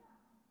me?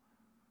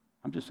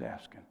 I'm just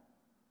asking.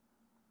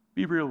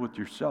 Be real with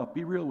yourself.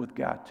 Be real with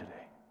God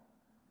today.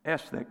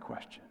 Ask that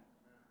question.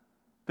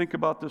 Think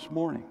about this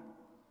morning.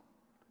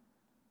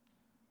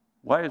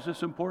 Why is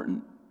this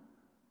important?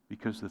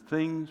 Because the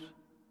things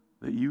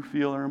that you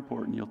feel are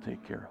important, you'll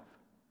take care of.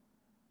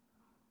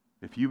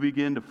 If you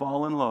begin to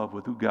fall in love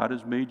with who God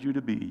has made you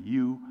to be,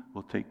 you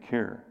will take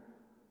care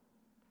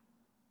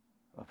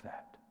of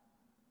that.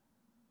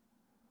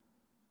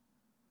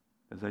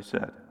 As I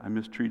said, I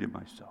mistreated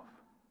myself.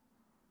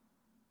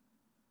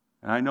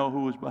 And I know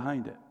who was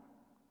behind it.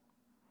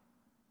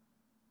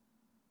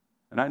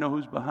 And I know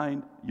who's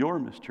behind your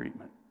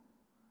mistreatment.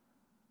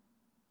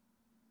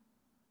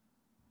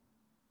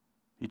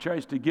 He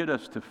tries to get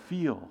us to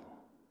feel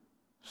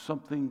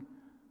something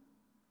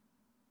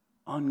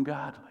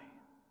ungodly.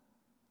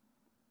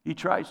 He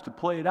tries to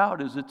play it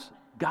out as it's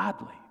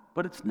godly,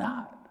 but it's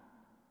not.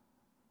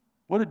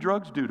 What do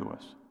drugs do to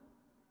us?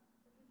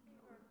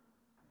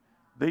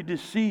 They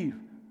deceive.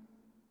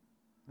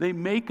 They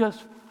make us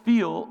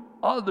feel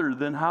other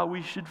than how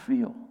we should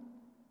feel.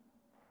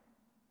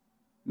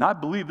 And I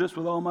believe this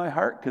with all my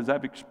heart because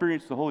I've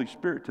experienced the Holy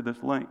Spirit to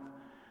this length.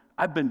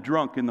 I've been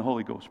drunk in the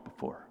Holy Ghost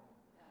before.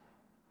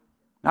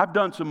 I've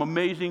done some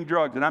amazing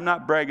drugs, and I'm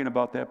not bragging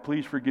about that.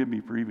 Please forgive me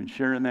for even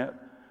sharing that.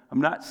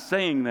 I'm not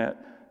saying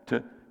that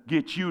to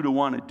get you to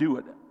want to do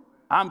it.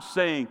 I'm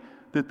saying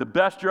that the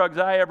best drugs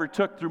I ever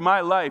took through my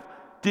life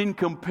didn't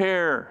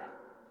compare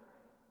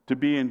to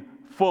being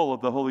full of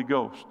the Holy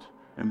Ghost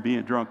and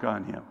being drunk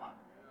on Him.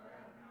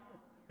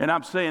 And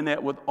I'm saying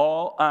that with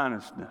all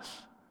honestness.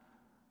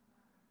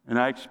 And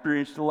I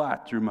experienced a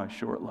lot through my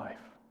short life.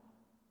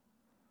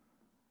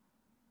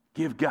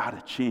 Give God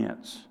a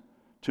chance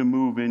to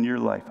move in your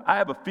life. I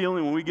have a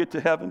feeling when we get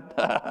to heaven,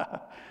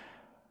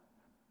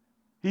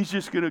 He's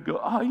just going to go,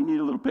 oh, you need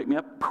a little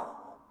pick-me-up.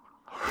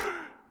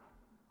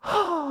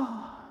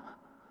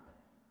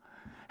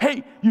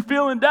 Hey, you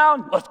feeling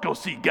down? Let's go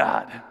see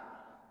God.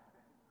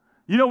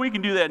 You know we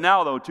can do that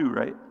now, though, too,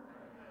 right?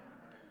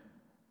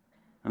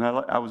 And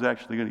I was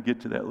actually going to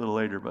get to that a little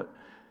later, but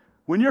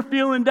when you're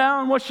feeling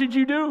down, what should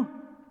you do?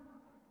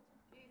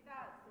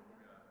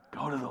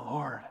 Go to the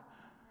Lord.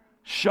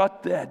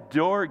 Shut that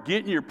door.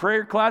 Get in your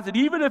prayer closet,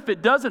 even if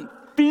it doesn't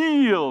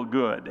feel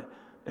good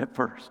at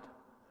first.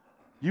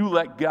 You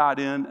let God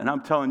in, and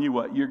I'm telling you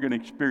what, you're going to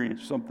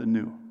experience something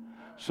new,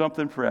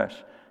 something fresh,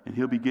 and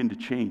He'll begin to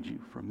change you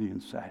from the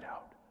inside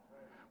out.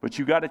 But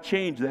you got to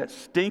change that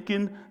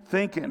stinking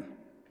thinking.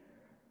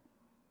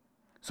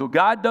 So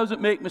God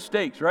doesn't make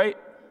mistakes, right?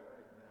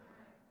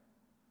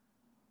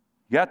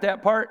 You got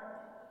that part?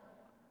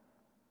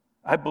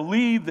 I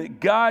believe that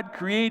God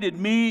created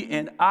me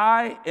and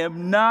I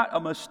am not a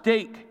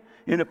mistake.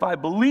 And if I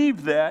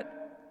believe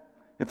that,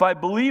 if I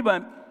believe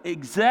I'm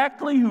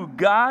exactly who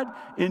God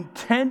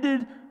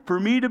intended for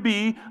me to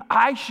be,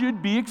 I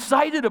should be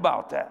excited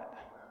about that.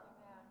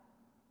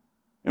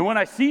 And when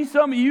I see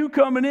some of you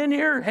coming in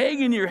here,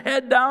 hanging your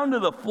head down to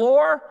the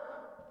floor,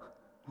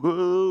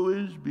 woe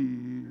is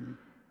me.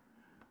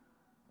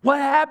 What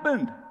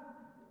happened?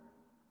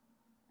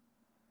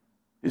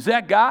 Is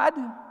that God?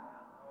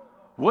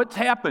 What's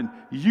happened?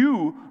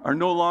 You are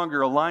no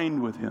longer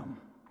aligned with Him.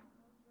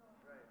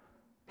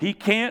 He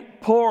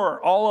can't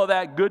pour all of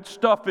that good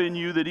stuff in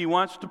you that He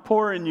wants to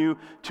pour in you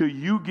till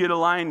you get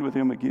aligned with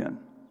Him again.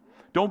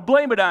 Don't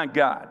blame it on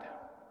God.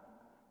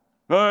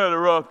 I had a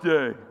rough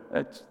day.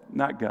 That's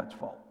not God's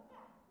fault.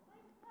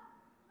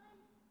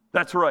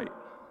 That's right.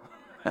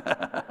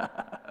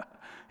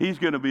 He's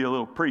going to be a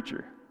little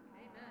preacher.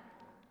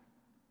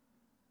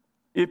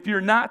 If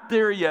you're not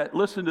there yet,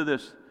 listen to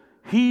this.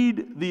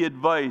 Heed the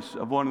advice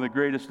of one of the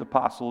greatest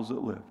apostles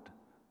that lived,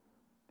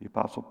 the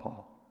Apostle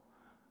Paul.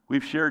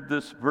 We've shared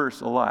this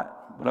verse a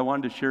lot, but I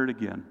wanted to share it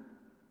again.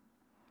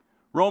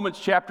 Romans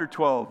chapter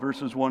 12,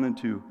 verses 1 and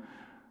 2.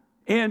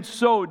 And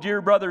so,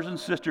 dear brothers and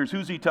sisters,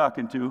 who's he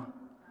talking to?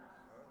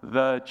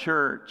 The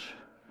church.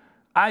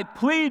 I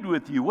plead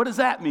with you. What does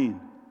that mean?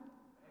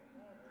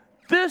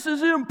 This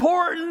is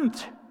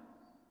important.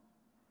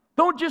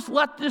 Don't just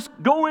let this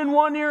go in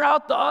one ear,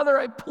 out the other.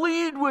 I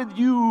plead with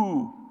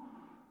you.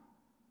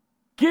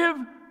 Give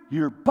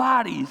your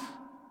bodies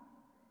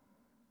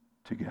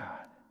to God.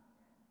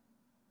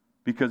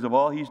 Because of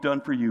all He's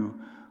done for you,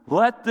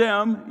 let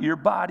them, your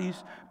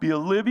bodies, be a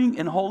living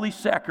and holy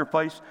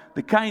sacrifice,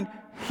 the kind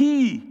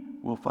He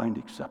will find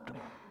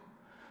acceptable.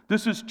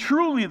 This is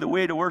truly the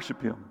way to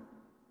worship Him.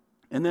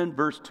 And then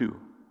verse 2.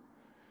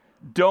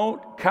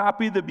 Don't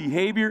copy the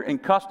behavior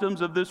and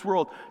customs of this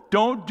world.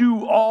 Don't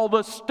do all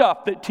the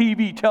stuff that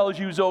TV tells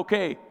you is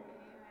okay.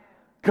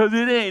 Because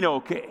it ain't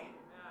okay.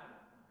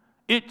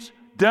 It's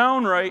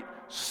downright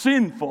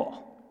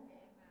sinful.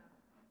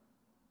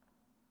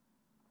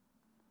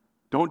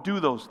 Don't do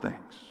those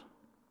things.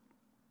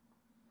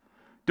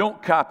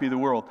 Don't copy the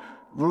world.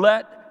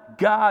 Let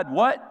God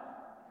what?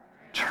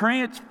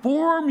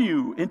 Transform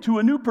you into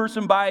a new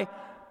person by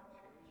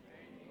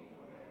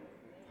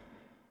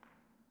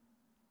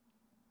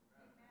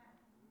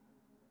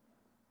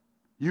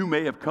you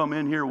may have come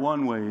in here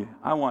one way.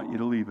 I want you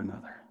to leave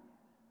another.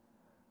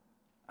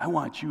 I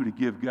want you to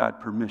give God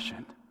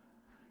permission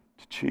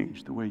to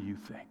change the way you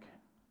think.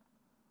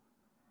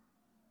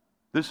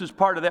 This is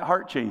part of that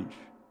heart change.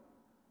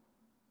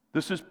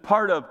 This is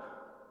part of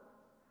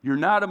you're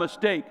not a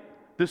mistake.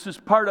 This is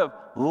part of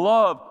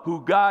love,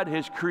 who God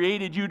has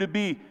created you to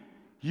be.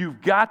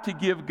 You've got to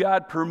give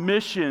God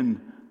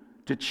permission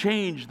to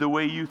change the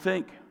way you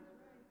think.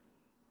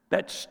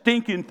 That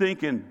stinking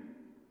thinking.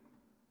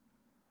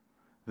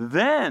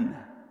 Then,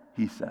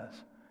 he says,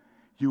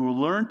 you will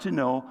learn to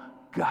know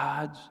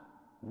God's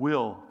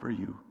will for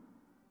you,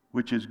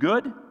 which is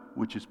good,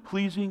 which is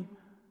pleasing,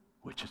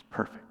 which is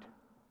perfect.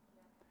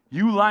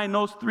 You line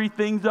those three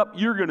things up,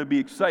 you're going to be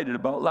excited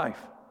about life.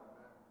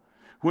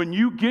 When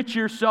you get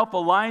yourself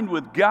aligned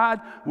with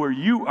God, where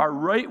you are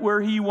right where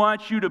He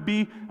wants you to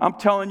be, I'm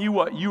telling you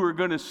what, you are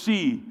going to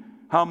see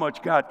how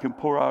much God can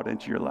pour out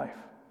into your life.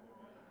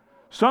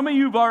 Some of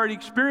you have already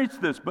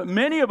experienced this, but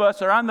many of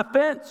us are on the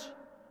fence.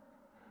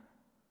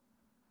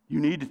 You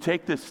need to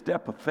take this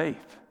step of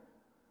faith.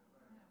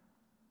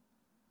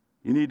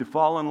 You need to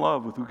fall in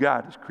love with who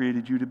God has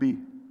created you to be.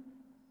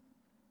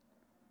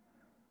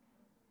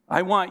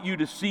 I want you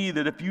to see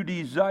that if you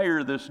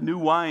desire this new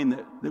wine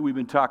that we've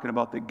been talking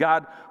about, that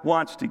God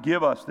wants to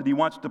give us, that He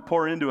wants to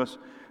pour into us.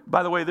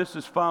 By the way, this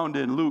is found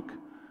in Luke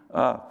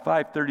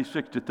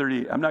 5:36 to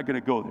 38. I'm not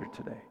going to go there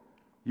today.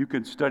 You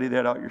can study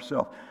that out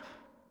yourself.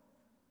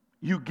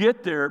 You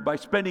get there by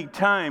spending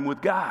time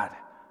with God,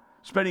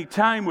 spending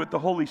time with the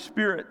Holy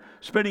Spirit,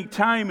 spending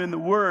time in the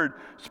Word,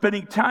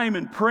 spending time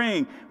in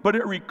praying. But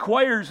it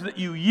requires that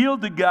you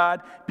yield to God,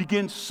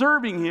 begin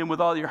serving Him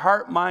with all your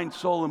heart, mind,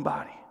 soul, and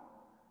body,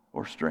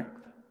 or strength.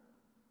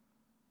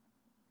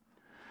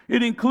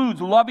 It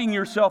includes loving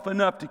yourself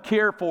enough to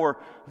care for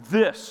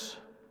this.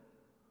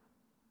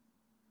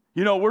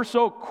 You know, we're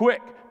so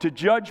quick to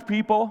judge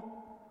people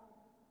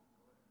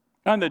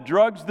on the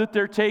drugs that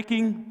they're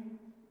taking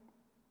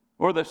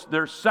or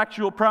their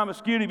sexual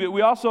promiscuity, but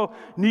we also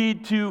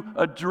need to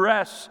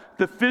address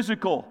the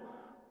physical.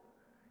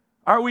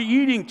 Are we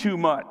eating too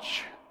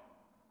much?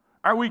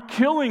 Are we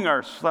killing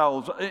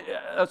ourselves?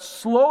 A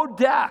slow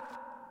death.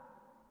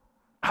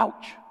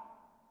 Ouch.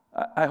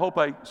 I hope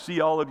I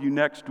see all of you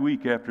next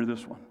week after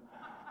this one.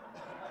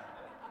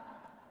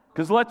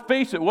 Because let's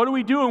face it, what do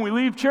we do when we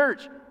leave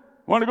church?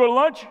 Want to go to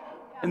lunch?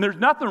 And there's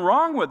nothing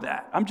wrong with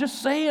that. I'm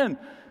just saying,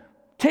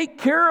 take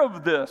care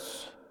of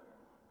this.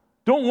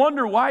 Don't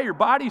wonder why your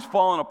body's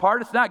falling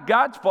apart. It's not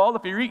God's fault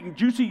if you're eating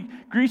juicy,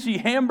 greasy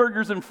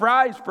hamburgers and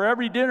fries for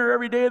every dinner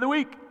every day of the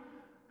week.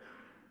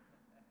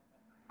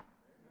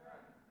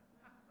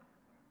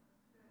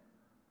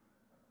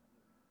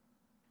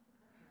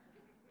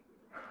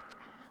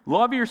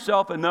 Love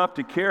yourself enough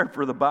to care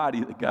for the body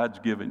that God's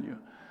given you.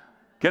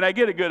 Can I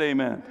get a good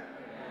amen?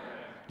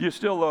 Do you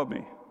still love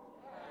me?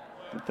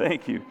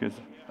 Thank you, because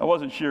I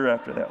wasn't sure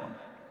after that one.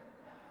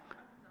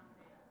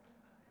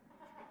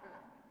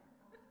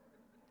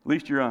 At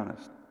least you're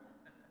honest.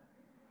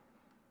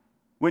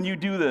 When you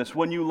do this,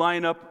 when you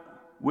line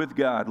up with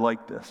God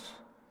like this,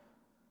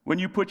 when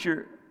you put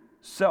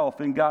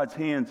yourself in God's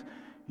hands,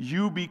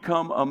 you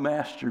become a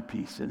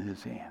masterpiece in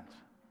His hands.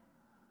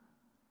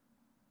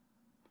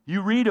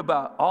 You read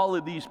about all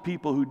of these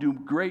people who do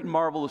great and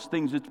marvelous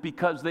things. It's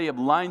because they have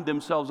lined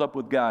themselves up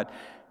with God,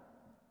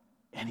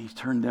 and He's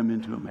turned them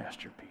into a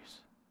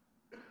masterpiece.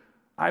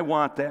 I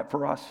want that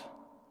for us.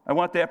 I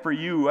want that for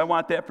you. I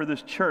want that for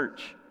this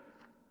church.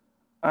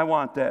 I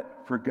want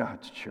that for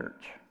God's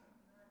church.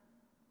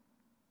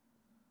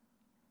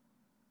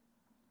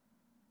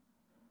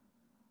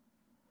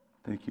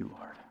 Thank you,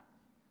 Lord.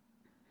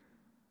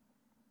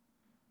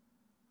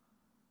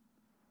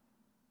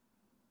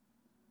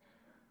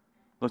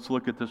 Let's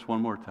look at this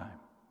one more time.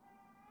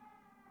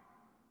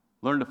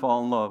 Learn to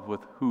fall in love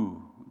with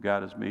who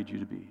God has made you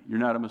to be. You're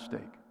not a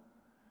mistake.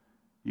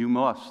 You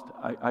must,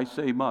 I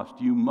say must,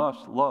 you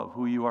must love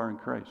who you are in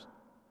Christ.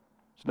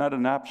 It's not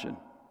an option.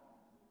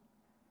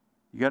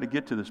 You got to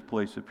get to this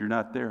place if you're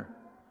not there.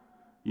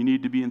 You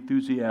need to be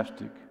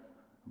enthusiastic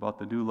about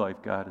the new life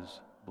God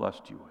has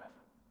blessed you with.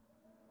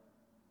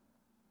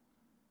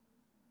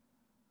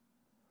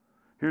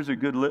 Here's a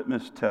good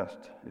litmus test,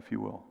 if you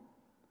will.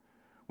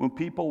 When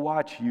people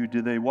watch you,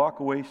 do they walk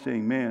away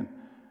saying, man,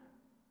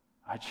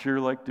 I'd sure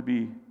like to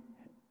be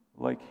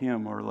like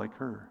him or like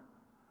her?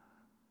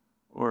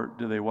 Or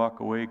do they walk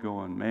away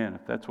going, man,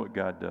 if that's what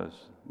God does,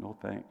 no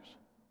thanks?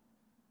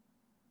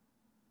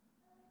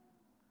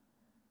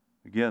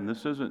 Again,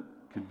 this isn't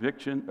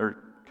conviction or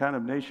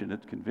condemnation,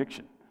 it's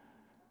conviction.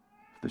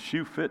 If the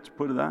shoe fits,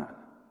 put it on.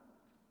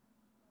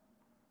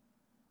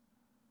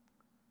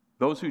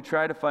 Those who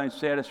try to find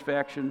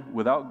satisfaction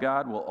without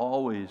God will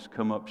always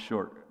come up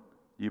short.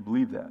 Do you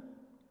believe that?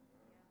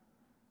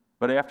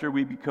 But after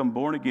we become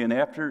born again,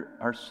 after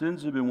our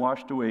sins have been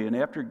washed away, and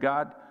after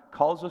God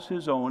calls us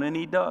His own, and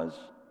He does,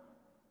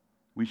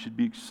 we should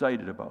be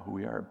excited about who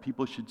we are.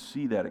 People should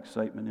see that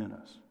excitement in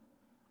us.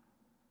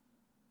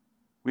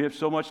 We have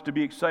so much to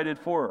be excited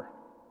for.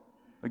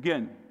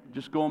 Again,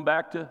 just going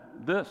back to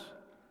this.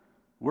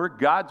 We're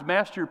God's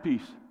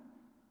masterpiece.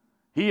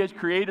 He has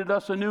created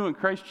us anew in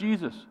Christ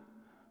Jesus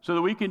so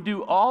that we can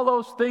do all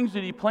those things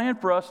that He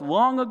planned for us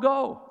long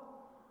ago.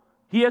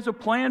 He has a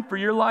plan for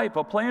your life,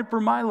 a plan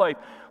for my life.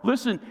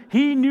 Listen,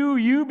 He knew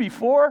you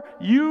before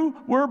you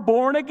were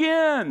born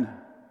again.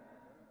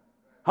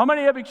 How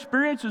many have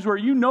experiences where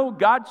you know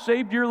God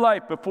saved your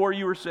life before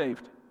you were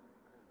saved?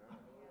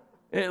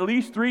 At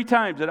least 3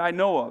 times that I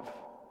know of.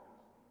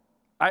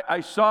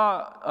 I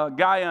saw a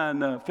guy on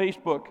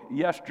Facebook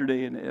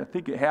yesterday, and I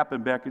think it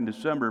happened back in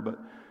December, but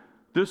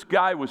this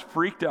guy was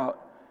freaked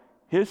out.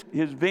 His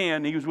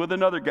van, he was with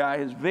another guy,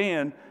 his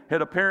van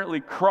had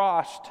apparently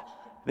crossed.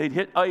 They'd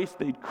hit ice,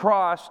 they'd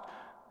crossed.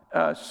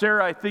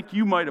 Sarah, I think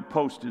you might have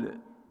posted it.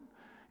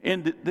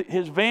 And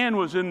his van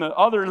was in the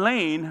other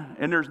lane,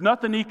 and there's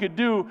nothing he could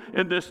do,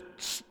 and this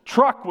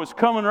truck was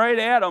coming right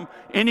at him,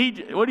 and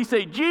what'd he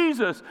say?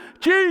 Jesus,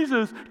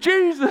 Jesus,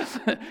 Jesus,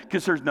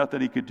 because there's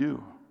nothing he could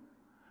do.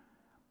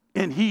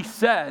 And he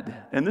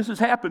said, and this has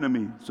happened to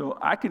me, so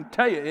I can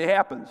tell you it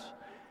happens.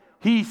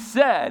 He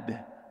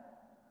said,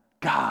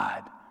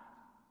 God,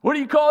 what do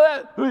you call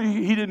that?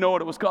 He didn't know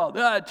what it was called.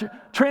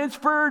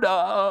 Transferred.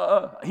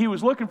 He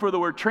was looking for the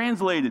word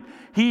translated.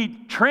 He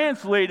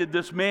translated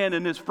this man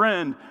and his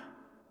friend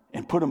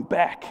and put them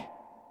back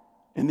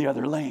in the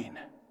other lane.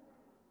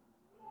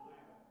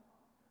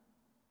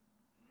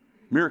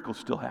 Miracles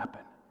still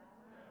happen.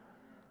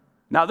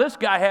 Now, this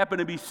guy happened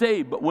to be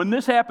saved, but when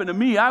this happened to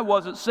me, I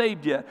wasn't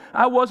saved yet.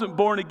 I wasn't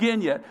born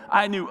again yet.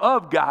 I knew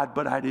of God,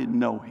 but I didn't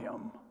know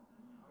Him.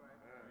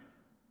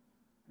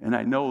 And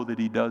I know that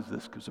He does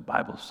this because the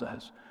Bible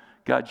says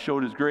God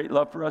showed His great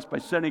love for us by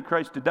sending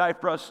Christ to die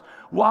for us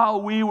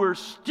while we were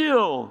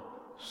still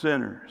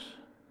sinners.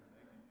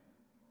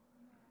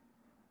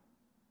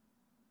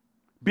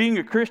 Being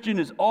a Christian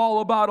is all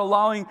about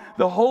allowing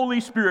the Holy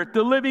Spirit,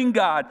 the living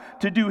God,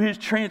 to do His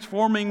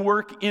transforming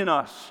work in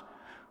us.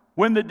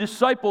 When the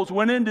disciples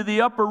went into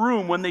the upper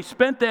room, when they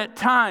spent that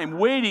time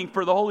waiting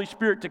for the Holy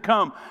Spirit to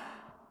come,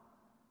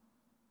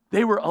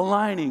 they were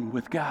aligning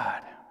with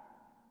God.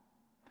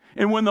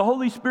 And when the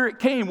Holy Spirit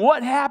came,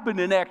 what happened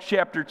in Acts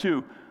chapter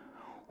 2?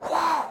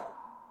 Whew!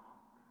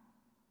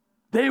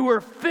 They were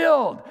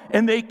filled,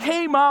 and they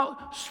came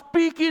out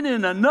speaking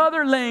in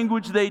another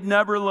language they'd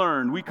never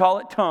learned. We call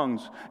it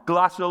tongues,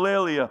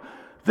 glossolalia.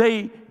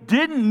 They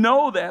didn't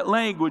know that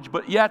language,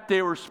 but yet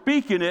they were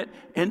speaking it,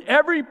 and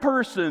every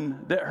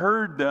person that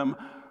heard them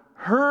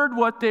heard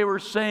what they were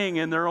saying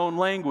in their own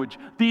language.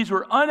 These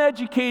were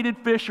uneducated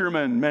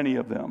fishermen, many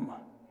of them.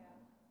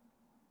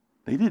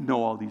 They didn't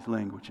know all these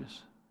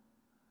languages.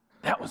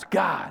 That was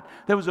God.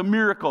 That was a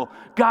miracle.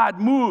 God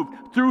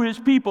moved through his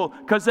people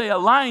because they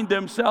aligned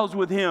themselves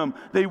with him.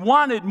 They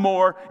wanted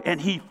more,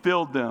 and he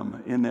filled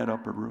them in that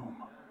upper room.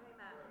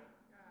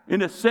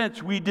 In a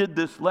sense, we did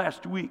this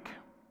last week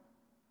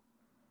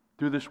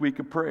through this week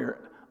of prayer.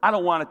 I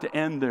don't want it to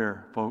end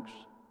there, folks.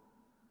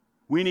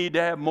 We need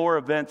to have more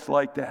events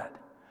like that.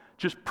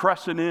 Just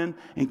pressing in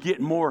and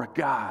getting more of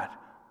God.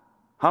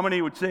 How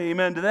many would say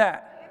amen to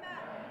that?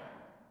 Amen.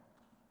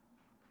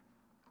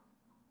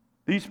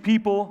 These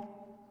people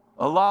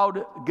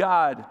allowed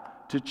God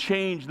to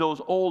change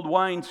those old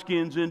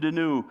wineskins into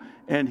new,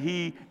 and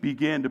he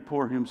began to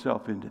pour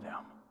himself into them.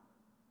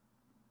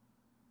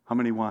 How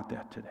many want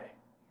that today?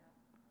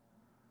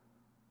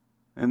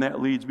 And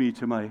that leads me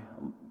to my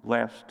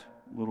last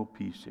little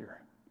piece here.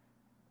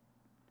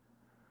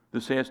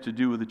 This has to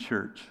do with the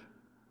church.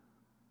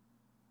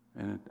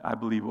 And I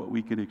believe what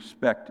we can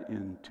expect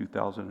in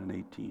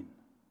 2018.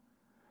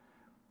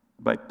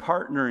 By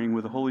partnering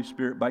with the Holy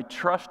Spirit, by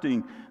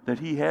trusting that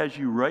he has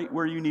you right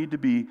where you need to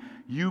be,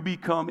 you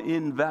become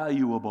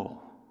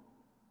invaluable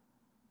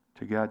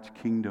to God's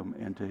kingdom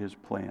and to his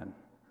plan.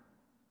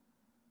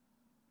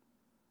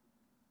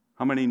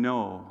 How many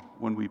know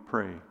when we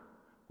pray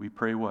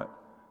what?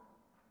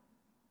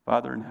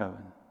 Father in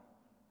heaven.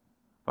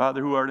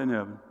 Father who art in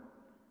heaven.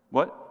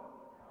 What?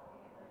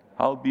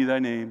 Hallowed be thy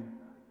name.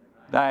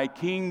 Thy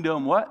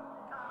kingdom, what?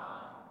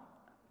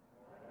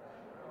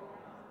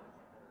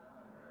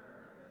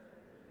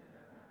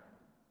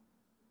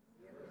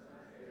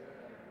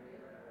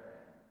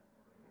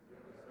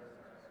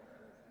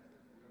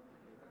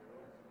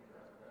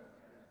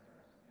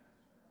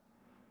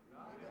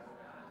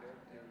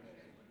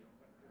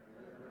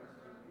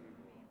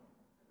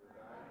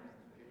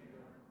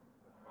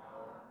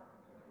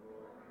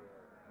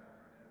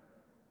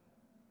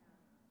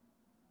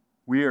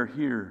 We are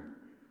here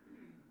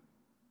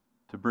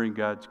to bring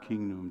God's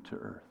kingdom to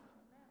earth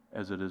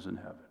as it is in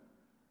heaven.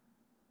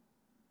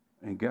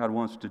 And God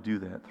wants to do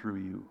that through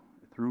you,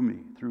 through me,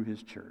 through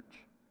his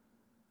church.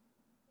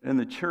 And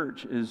the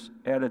church is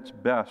at its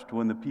best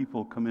when the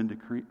people come into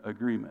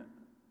agreement.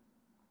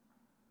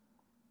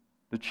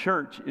 The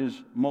church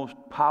is most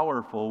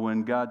powerful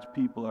when God's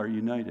people are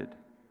united.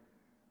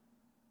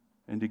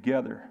 And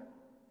together,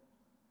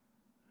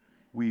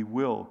 we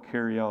will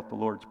carry out the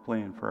Lord's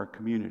plan for our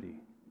community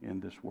in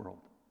this world.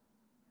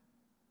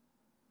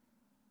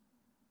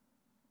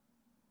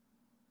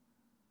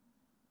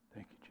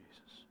 Thank you,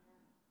 Jesus.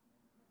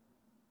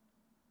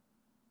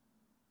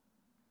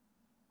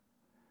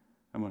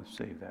 I'm going to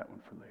save that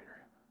one for later.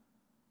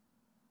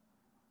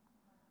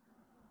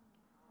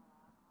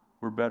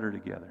 We're better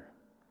together.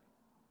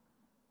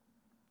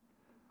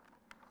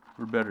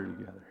 We're better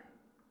together.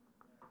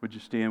 Would you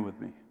stand with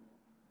me?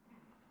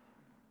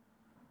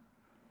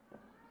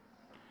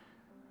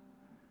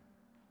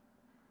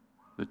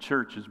 The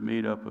church is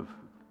made up of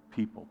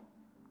people.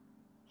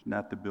 It's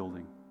not the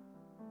building.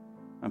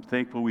 I'm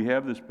thankful we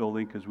have this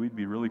building because we'd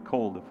be really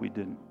cold if we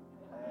didn't.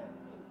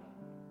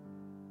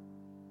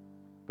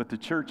 But the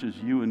church is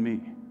you and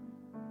me.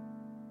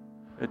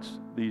 It's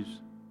these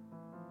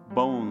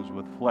bones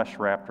with flesh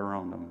wrapped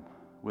around them,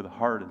 with a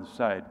heart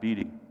inside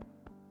beating.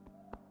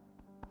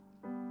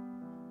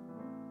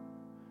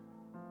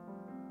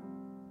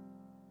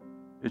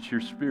 It's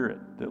your spirit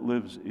that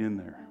lives in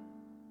there,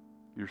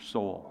 your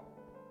soul.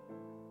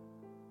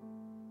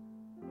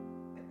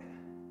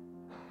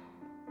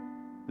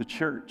 The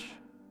church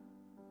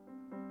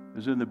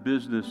is in the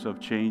business of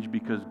change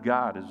because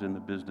God is in the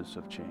business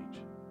of change.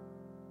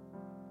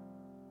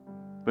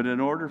 But in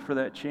order for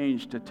that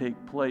change to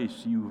take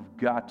place, you've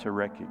got to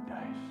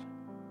recognize.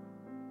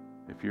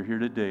 If you're here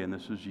today and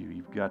this is you,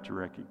 you've got to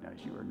recognize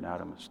you are not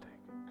a mistake.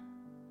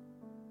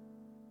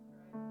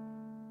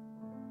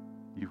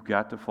 You've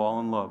got to fall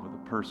in love with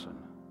the person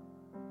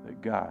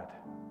that God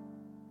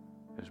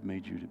has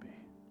made you to be.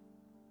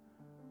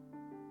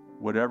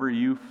 Whatever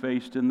you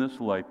faced in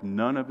this life,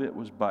 none of it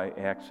was by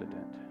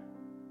accident.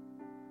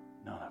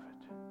 None of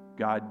it.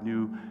 God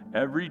knew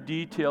every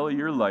detail of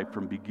your life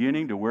from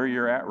beginning to where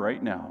you're at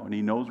right now, and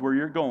he knows where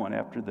you're going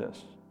after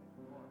this.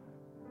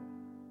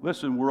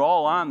 Listen, we're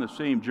all on the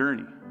same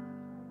journey.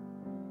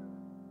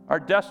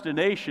 Our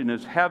destination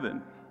is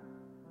heaven.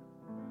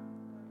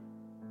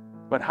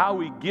 But how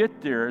we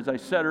get there, as I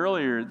said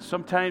earlier,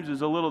 sometimes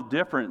is a little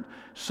different.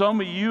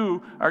 Some of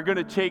you are going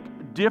to take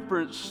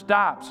different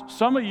stops.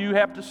 Some of you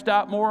have to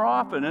stop more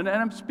often. And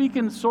I'm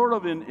speaking sort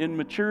of in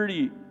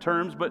maturity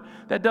terms, but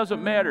that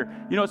doesn't matter.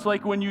 You know, it's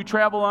like when you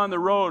travel on the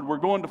road. We're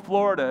going to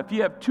Florida. If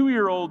you have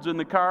 2-year-olds in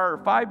the car or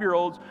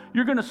 5-year-olds,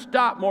 you're going to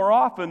stop more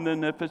often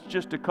than if it's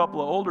just a couple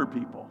of older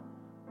people.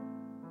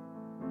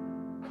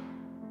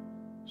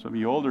 Some of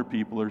you older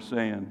people are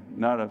saying,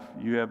 not if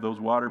you have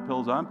those water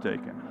pills I'm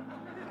taking.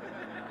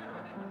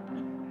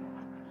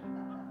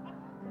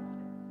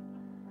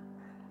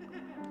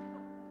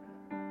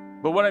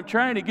 But what I'm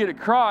trying to get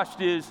across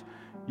is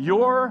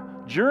your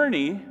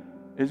journey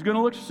is going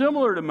to look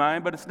similar to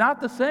mine, but it's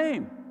not the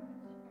same.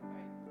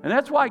 And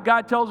that's why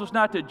God tells us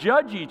not to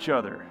judge each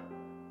other.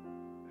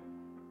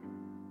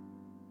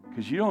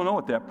 Because you don't know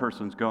what that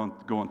person's going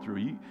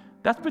through.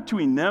 That's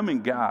between them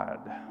and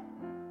God,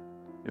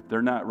 if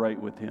they're not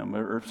right with Him,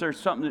 or if there's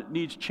something that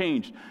needs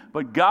changed.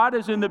 But God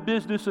is in the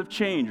business of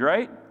change,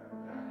 right?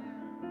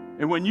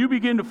 And when you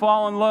begin to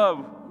fall in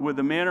love with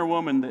the man or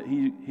woman that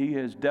He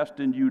has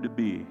destined you to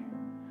be,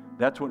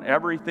 that's when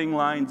everything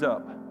lines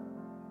up.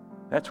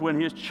 That's when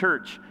His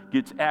church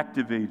gets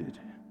activated.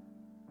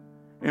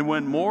 And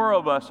when more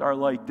of us are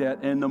like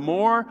that, and the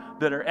more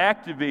that are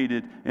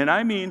activated, and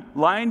I mean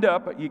lined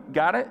up, you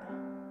got it?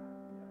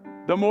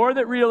 The more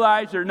that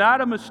realize they're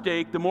not a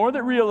mistake, the more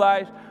that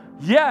realize,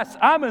 yes,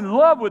 I'm in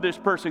love with this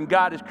person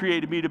God has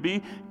created me to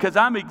be, because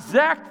I'm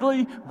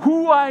exactly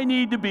who I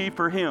need to be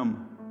for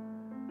Him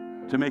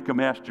to make a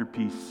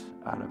masterpiece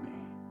out of me.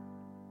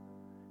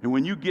 And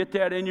when you get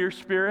that in your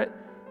spirit,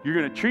 you're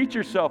going to treat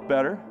yourself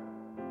better,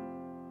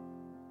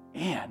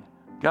 and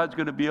God's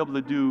going to be able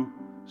to do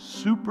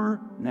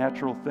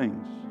supernatural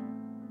things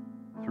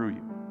through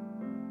you.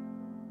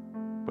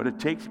 But it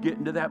takes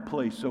getting to that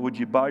place. So would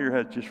you bow your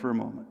head just for a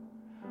moment?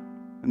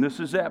 And this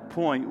is that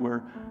point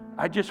where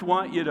I just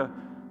want you to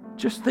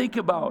just think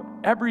about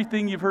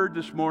everything you've heard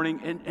this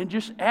morning and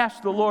just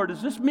ask the Lord,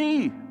 is this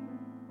me?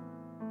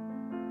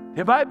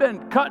 Have I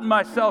been cutting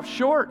myself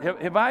short?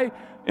 Am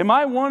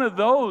I one of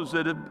those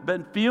that have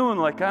been feeling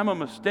like I'm a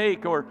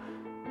mistake, or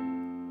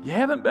you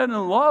haven't been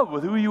in love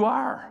with who you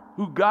are,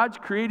 who God's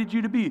created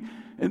you to be?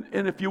 And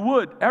if you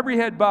would, every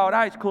head bowed,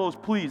 eyes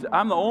closed, please.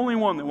 I'm the only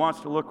one that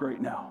wants to look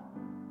right now.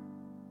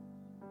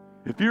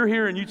 If you're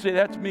here and you'd say,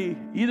 that's me,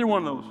 either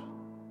one of those,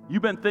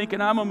 you've been thinking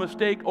I'm a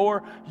mistake,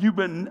 or you've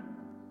been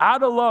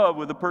out of love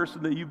with the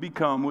person that you've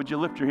become, would you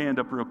lift your hand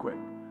up real quick?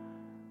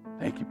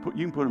 Thank you.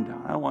 You can put them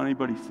down. I don't want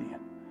anybody seeing.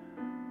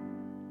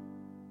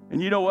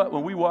 And you know what?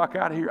 When we walk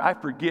out of here, I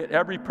forget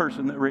every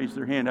person that raised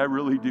their hand. I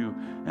really do.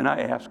 And I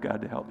ask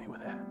God to help me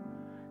with that.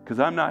 Because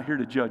I'm not here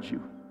to judge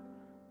you.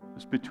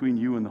 It's between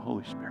you and the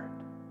Holy Spirit.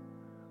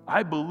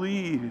 I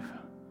believe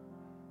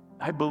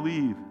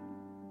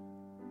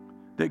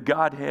that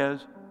God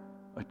has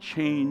a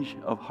change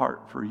of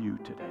heart for you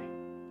today.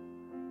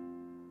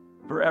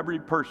 For every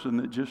person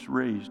that just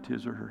raised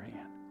his or her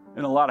hand.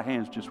 And a lot of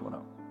hands just went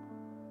up.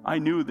 I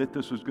knew that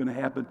this was going to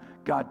happen.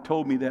 God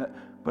told me that,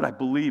 but I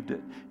believed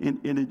it.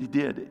 And it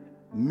did.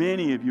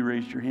 Many of you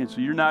raised your hand,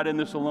 so you're not in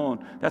this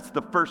alone. That's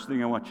the first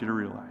thing I want you to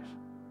realize.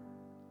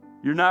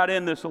 You're not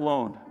in this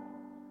alone.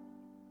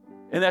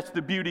 And that's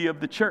the beauty of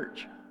the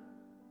church.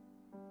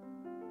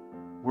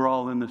 We're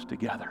all in this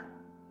together.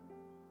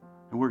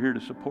 And we're here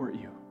to support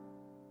you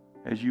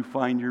as you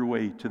find your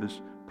way to this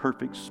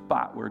perfect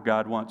spot where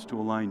God wants to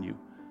align you.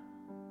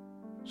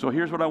 So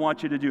here's what I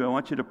want you to do. I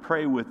want you to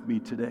pray with me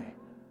today.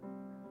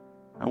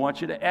 I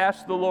want you to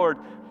ask the Lord,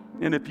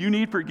 and if you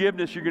need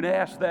forgiveness, you're going to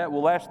ask that.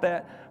 We'll ask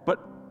that.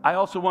 But I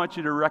also want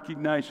you to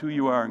recognize who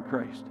you are in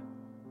Christ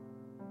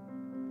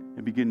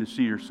and begin to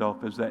see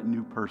yourself as that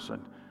new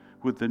person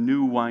with the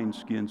new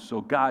wineskin,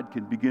 so God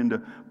can begin to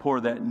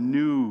pour that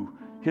new,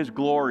 His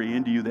glory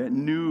into you, that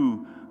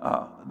new,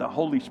 the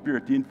Holy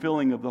Spirit, the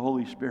infilling of the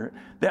Holy Spirit.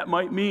 That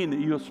might mean that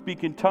you'll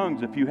speak in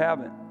tongues if you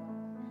haven't.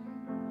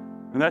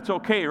 And that's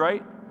okay,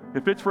 right?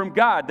 If it's from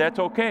God, that's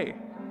okay.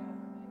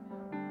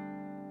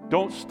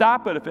 Don't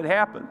stop it if it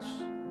happens.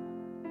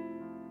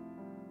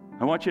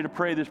 I want you to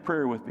pray this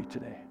prayer with me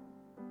today.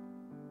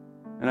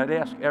 And I'd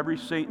ask every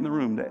saint in the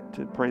room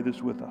to pray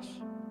this with us.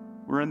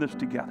 We're in this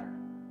together.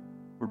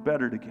 We're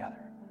better together.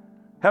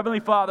 Heavenly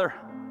Father,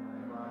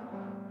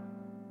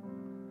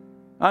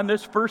 on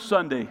this first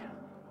Sunday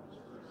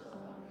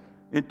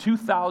in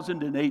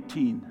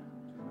 2018,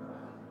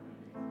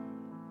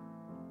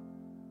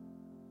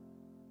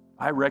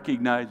 I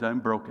recognize I'm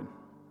broken.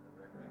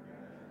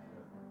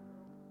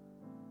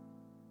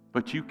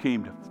 But you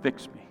came to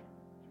fix me.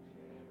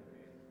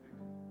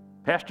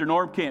 Pastor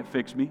Norm can't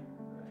fix me.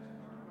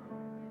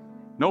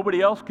 Nobody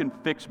else can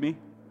fix me.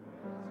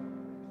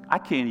 I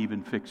can't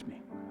even fix me.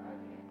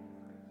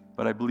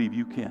 But I believe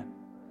you can.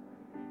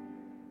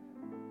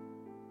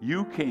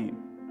 You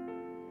came.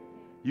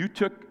 You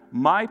took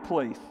my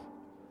place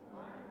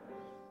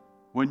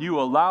when you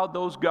allowed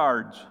those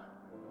guards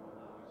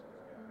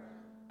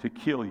to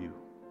kill you.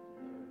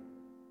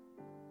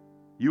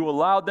 You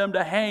allowed them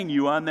to hang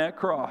you on that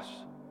cross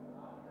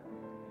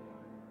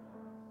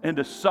and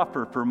to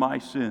suffer for my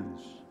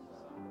sins.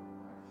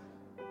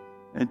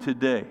 And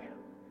today,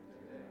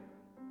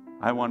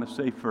 I want to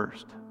say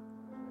first,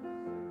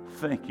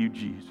 thank you,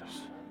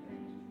 Jesus.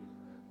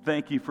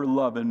 Thank you for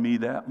loving me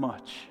that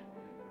much.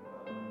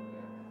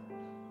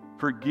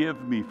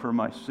 Forgive me for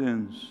my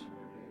sins.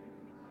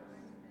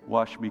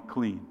 Wash me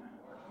clean.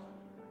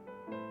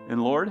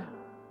 And Lord,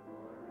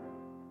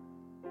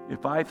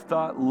 if I've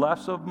thought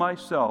less of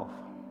myself,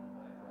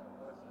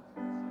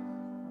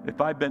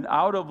 if I've been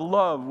out of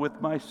love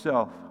with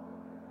myself,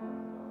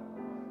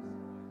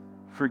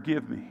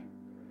 forgive me.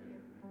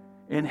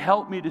 And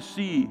help me to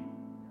see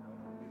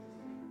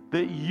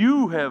that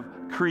you have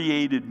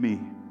created me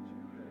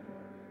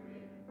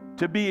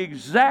to be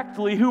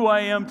exactly who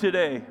I am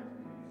today.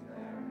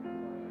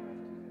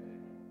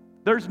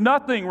 There's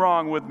nothing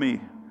wrong with me.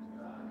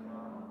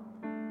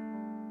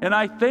 And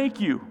I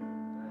thank you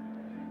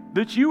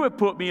that you have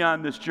put me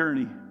on this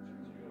journey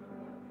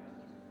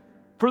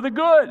for the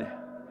good.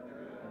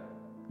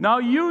 Now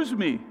use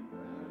me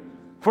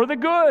for the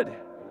good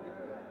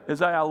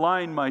as I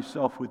align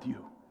myself with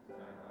you.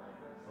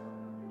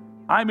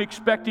 I'm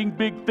expecting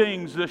big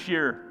things this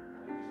year.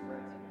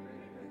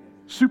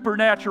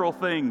 Supernatural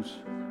things.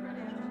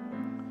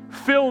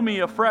 Fill me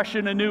afresh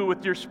and anew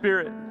with your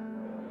Spirit.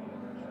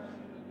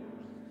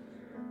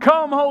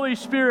 Come, Holy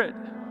Spirit.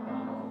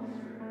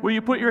 Will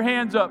you put your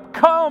hands up?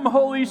 Come,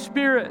 Holy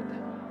Spirit.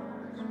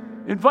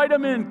 Invite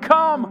them in.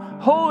 Come,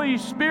 Holy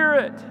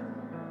Spirit.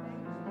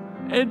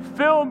 And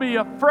fill me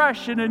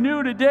afresh and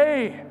anew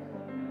today.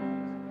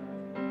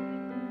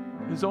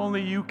 As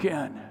only you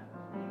can.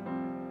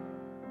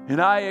 And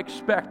I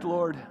expect,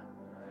 Lord,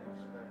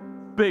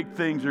 big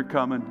things are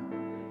coming.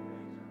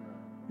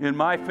 In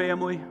my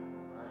family,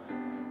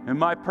 in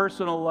my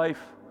personal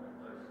life,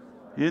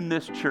 in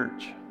this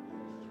church.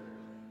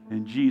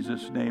 In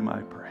Jesus' name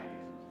I pray.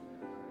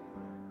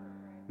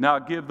 Now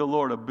give the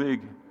Lord a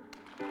big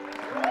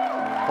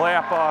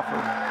clap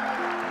offering.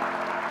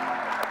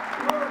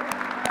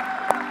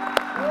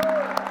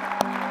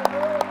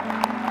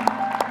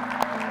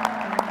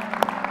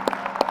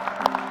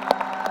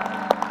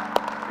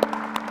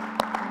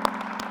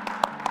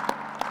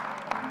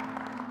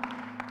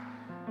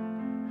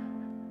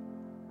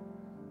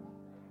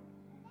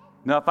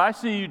 Now, if I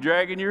see you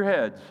dragging your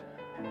heads,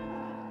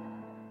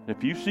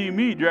 if you see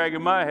me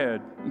dragging my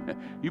head,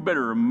 you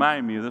better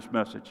remind me of this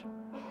message,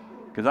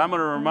 because I'm going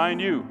to remind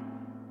you.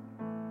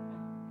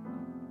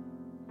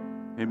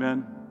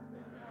 Amen.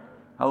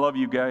 I love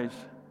you guys,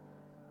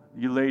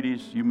 you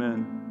ladies, you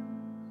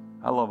men.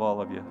 I love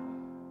all of you.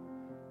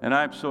 And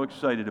I'm so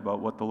excited about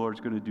what the Lord's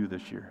going to do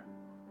this year.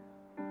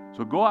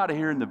 So go out of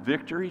here in the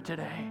victory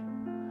today.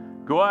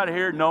 Go out of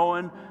here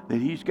knowing that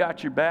He's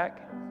got your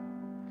back.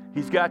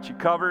 He's got you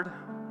covered,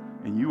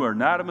 and you are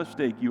not a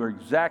mistake. You are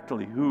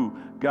exactly who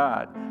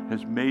God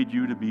has made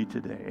you to be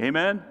today.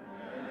 Amen?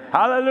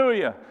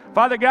 Hallelujah.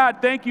 Father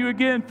God, thank you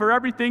again for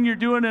everything you're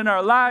doing in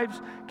our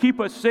lives. Keep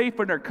us safe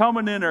when they're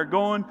coming in or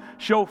going.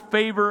 Show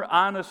favor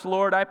on us,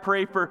 Lord. I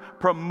pray for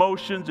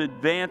promotions,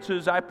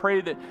 advances. I pray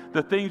that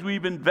the things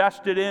we've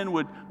invested in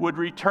would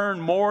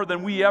return more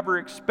than we ever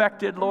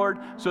expected, Lord,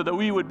 so that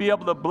we would be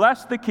able to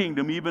bless the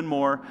kingdom even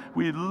more.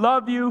 We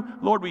love you.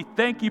 Lord, we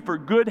thank you for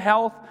good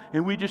health,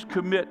 and we just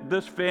commit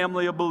this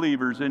family of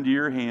believers into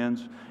your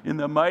hands in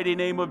the mighty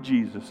name of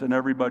Jesus. And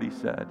everybody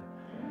said,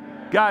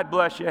 God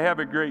bless you. Have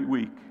a great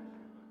week.